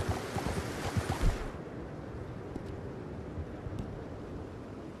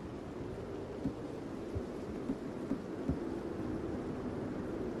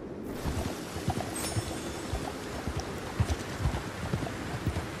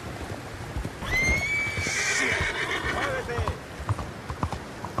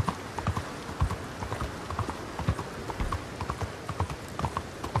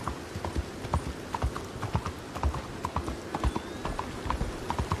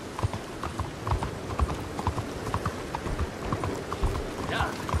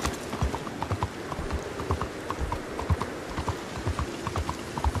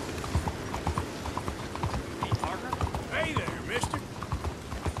 Hey there, mister.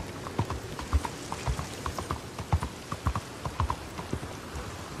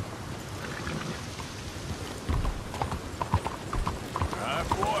 All right,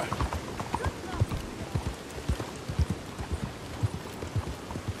 boy.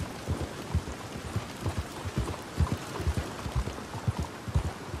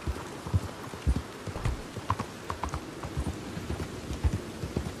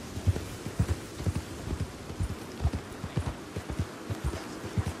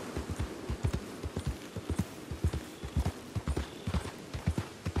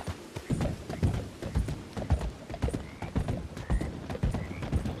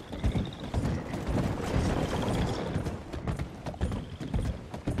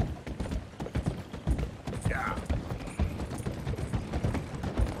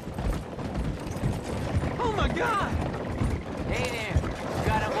 Oh my God! Hey there, you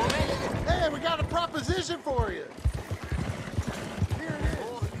got a moment? Hey, we got a proposition for you. Here it is.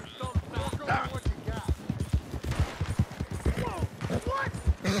 What you got?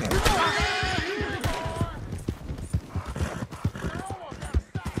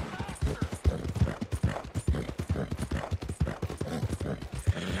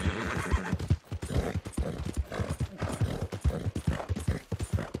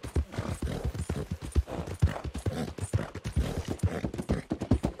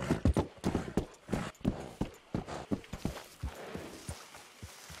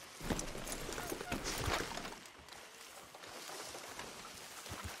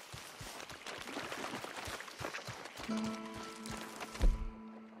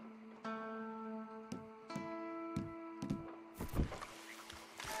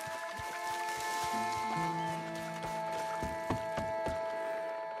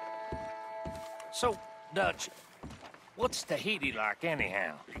 So, Dutch, what's Tahiti like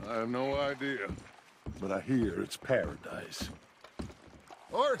anyhow? I have no idea, but I hear it's paradise.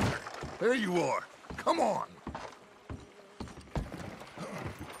 Arthur, there you are. Come on.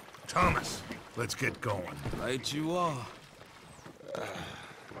 Thomas, let's get going. Right you are.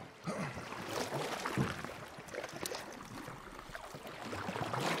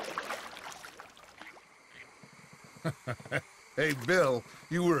 Hey, Bill,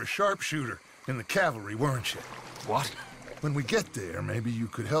 you were a sharpshooter in the cavalry, weren't you? What? When we get there, maybe you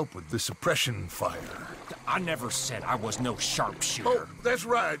could help with the suppression fire. I never said I was no sharpshooter. Oh, that's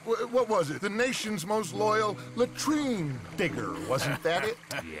right. What was it? The nation's most loyal latrine digger, wasn't that it?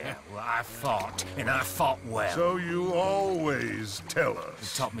 Yeah, well, I fought, and I fought well. So you always tell us.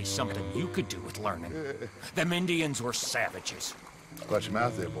 It taught me something you could do with learning. Them Indians were savages. Watch your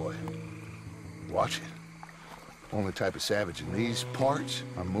mouth there, boy. Watch it. Only type of savage in these parts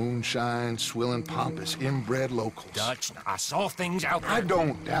are moonshine, swilling, pompous, inbred locals. Dutch, I saw things out there. I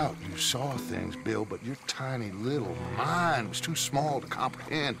don't doubt you saw things, Bill, but your tiny little mind was too small to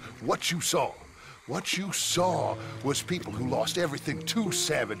comprehend what you saw. What you saw was people who lost everything to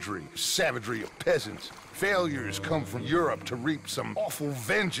savagery. Savagery of peasants. Failures come from Europe to reap some awful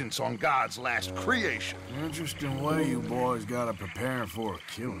vengeance on God's last creation. Interesting way you boys gotta prepare for a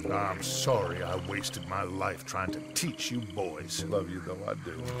killing. I'm sorry I wasted my life trying to teach you boys. Love you though I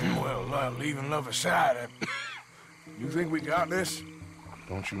do. Well, leaving love aside, you think we got this?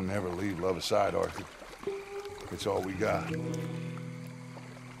 Don't you never leave love aside, Arthur. It's all we got.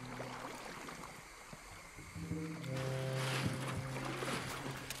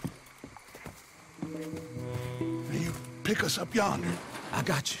 You pick us up yonder. I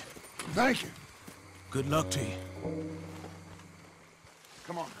got you. Thank you. Good luck to you.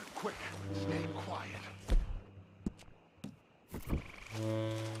 Come on, quick. Stay quiet.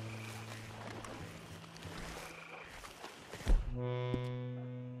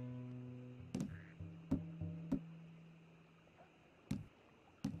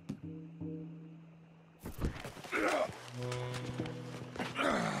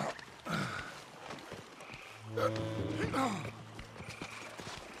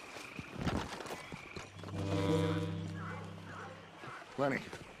 Lenny,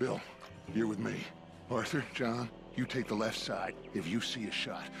 Bill, you're with me. Arthur, John, you take the left side. If you see a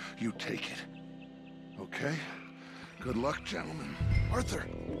shot, you take it. Okay? Good luck, gentlemen. Arthur,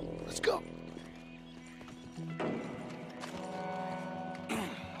 let's go.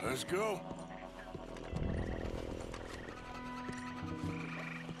 Let's go.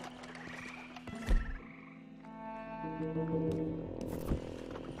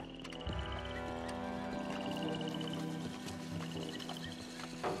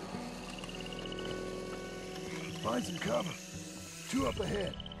 Find some cover. 2 up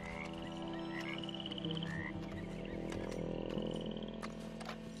ahead.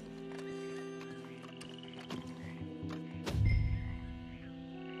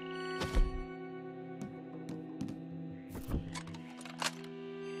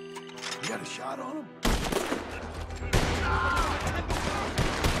 You got a shot on him?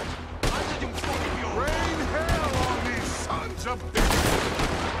 Rain hell on these sons of bitches!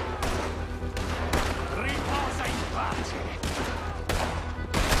 Riposa in pace.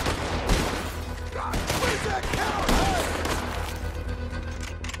 God, where's that cow?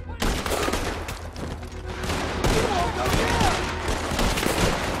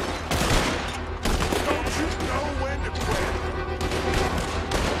 Don't you know when to quit?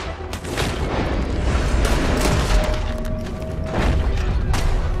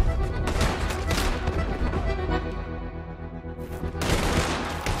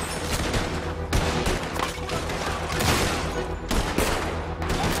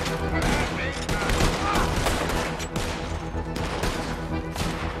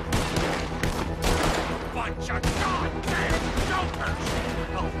 Bunch of goddamn jokers!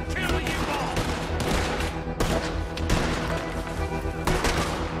 I'll kill you all!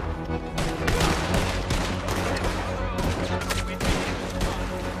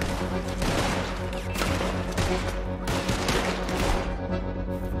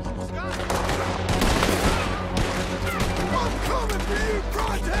 I'm coming for you,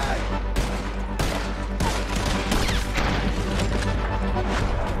 Bronte!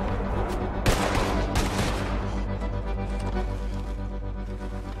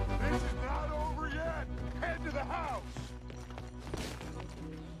 This is not over yet! Head to the house!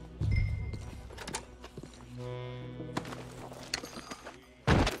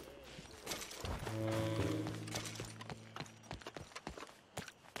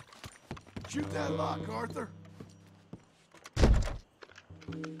 Shoot that lock, Arthur. Good!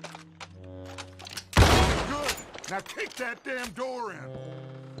 Now kick that damn door in!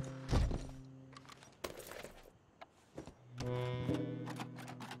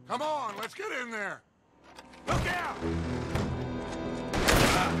 Come on, let's get in there! Look out!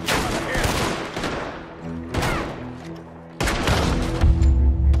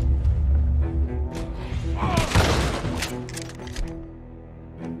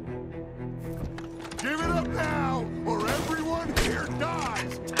 Give it up now, or everyone here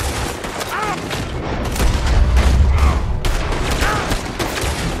dies!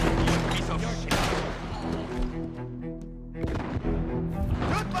 Piece of shit.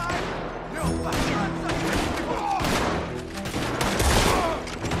 Goodbye! You bastard!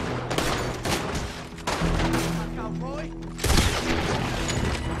 Cowboy?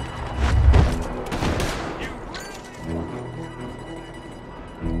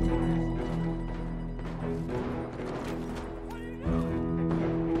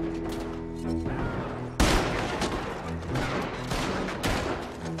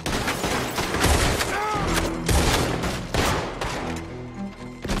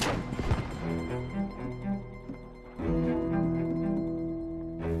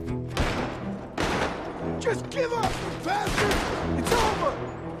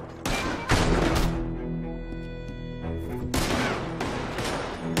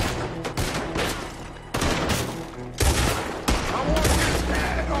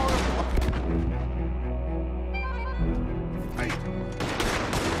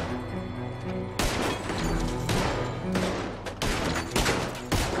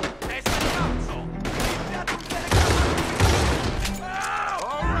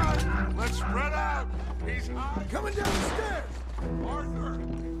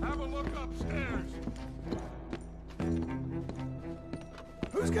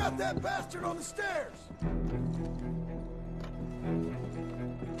 got that bastard on the stairs!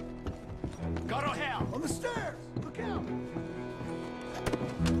 Go to hell! On the stairs! Look out!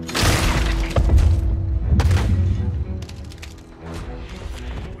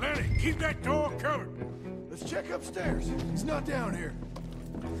 Lenny, keep that door covered. Let's check upstairs. He's not down here.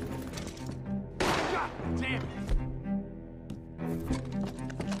 God damn it!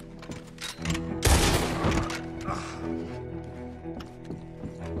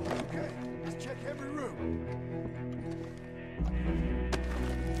 Okay, let's check every room.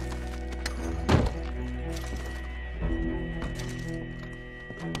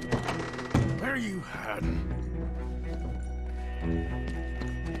 Where are you hiding?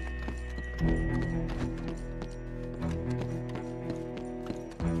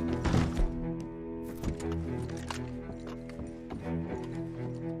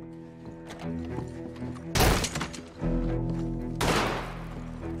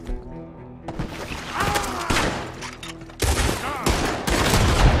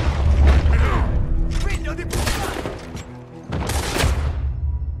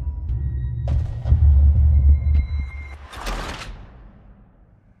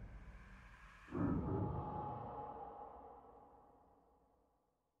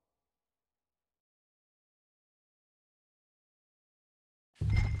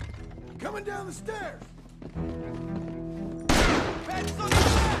 Coming down the stairs!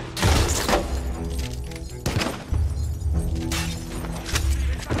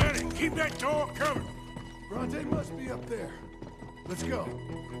 Lenny, keep that door covered. Bronte must be up there. Let's go.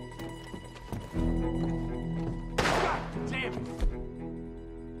 God damn it!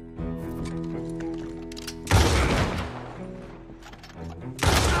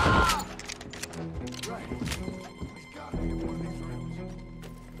 Right. He's gotta be in one of these rooms.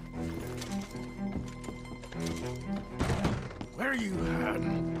 Where are you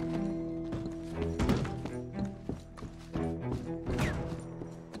hiding?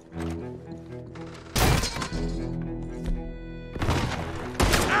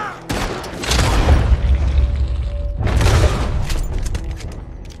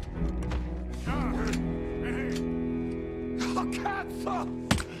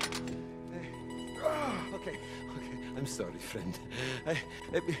 Okay, I'm sorry, friend.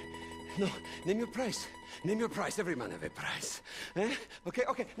 No, name your price. Name your price. Every man have a price. Eh?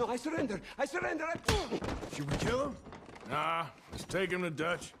 Okay, no, I surrender. Should we kill him? Nah, let's take him to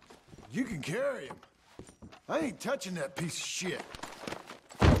Dutch. You can carry him. I ain't touching that piece of shit.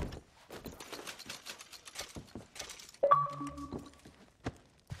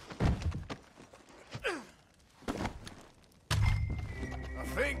 I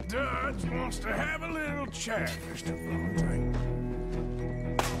think Dutch wants to have a little chat, Mr. Bronte.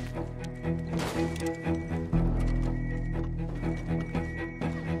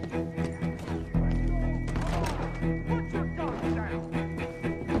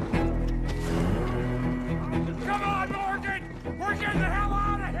 Come on, Morgan! We're getting the hell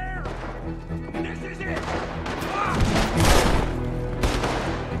out of here! This is it!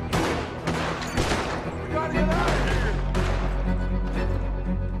 We gotta get out of here!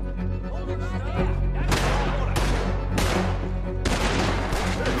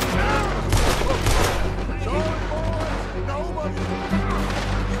 Sorry, boys! Nobody!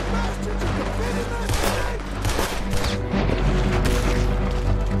 You bastards are defending that thing!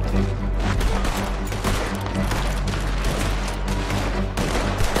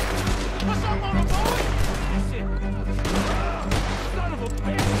 What's up, little boy? Shit. Son of a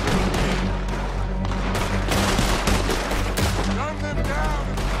bitch! Gun them down!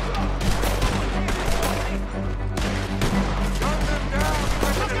 Gun them down!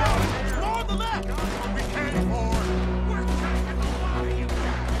 Look out! More on the left! We came for! We're taking the lot of you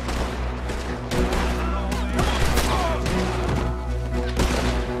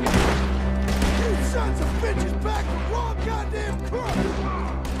You sons of bitches back the wrong goddamn crook!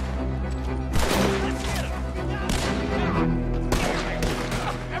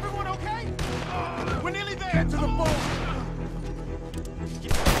 Everyone okay? We're nearly there. Get to the boat!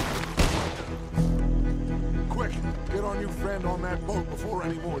 Quick, get our new friend on that boat before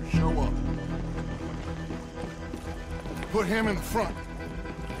any more show up. Put him in front.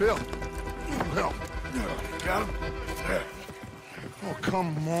 Bill, you help. Got him? There. Oh,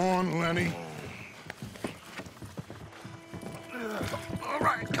 come on, Lenny. All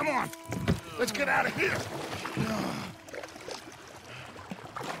right, come on. Let's get out of here.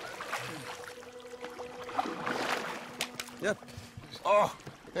 Yep. Oh,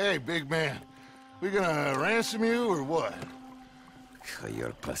 hey, big man. We gonna ransom you or what?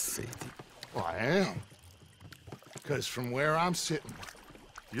 You're pathetic. Well, I am. Because from where I'm sitting,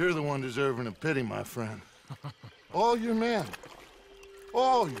 You're the one deserving of pity, my friend. All your men,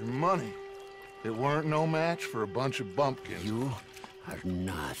 all your money, it weren't no match for a bunch of bumpkins. You are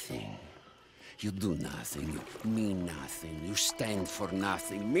nothing. You do nothing. You mean nothing. You stand for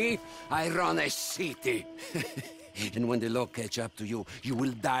nothing. Me, I run a city. And when the law catch up to you, you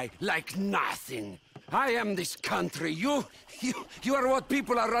will die like nothing. I am this country. You are what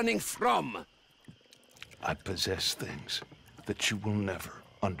people are running from. I possess things that you will never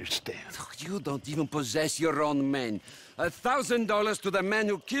understand. You don't even possess your own men. $1,000 to the man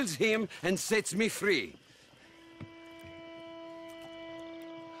who kills him and sets me free.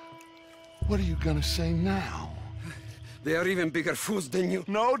 What are you gonna say now? They are even bigger fools than you.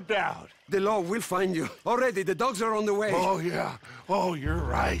 No doubt. The law will find you. Already, the dogs are on the way. Oh, yeah. Oh, you're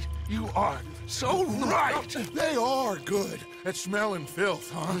right. You are so right. They are good at smelling filth,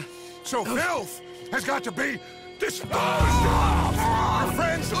 huh? So filth has got to be disposed of. Our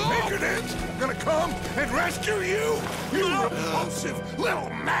friends the Pinkertons gonna come and rescue you, you repulsive little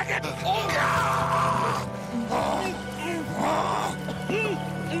maggot.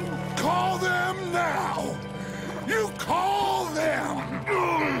 Call them now. You call them.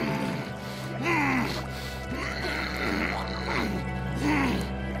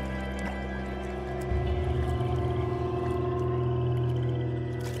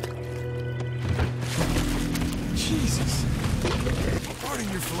 Jesus. Part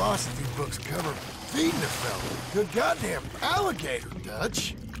of your philosophy books cover feeding a fella. Good goddamn alligator,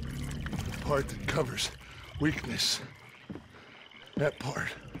 Dutch. Part that covers weakness. That part.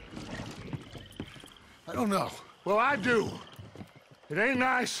 I don't know. Well, I do. It ain't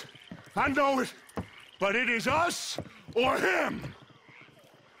nice. I know it. But it is us or him.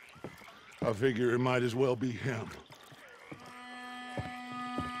 I figure it might as well be him.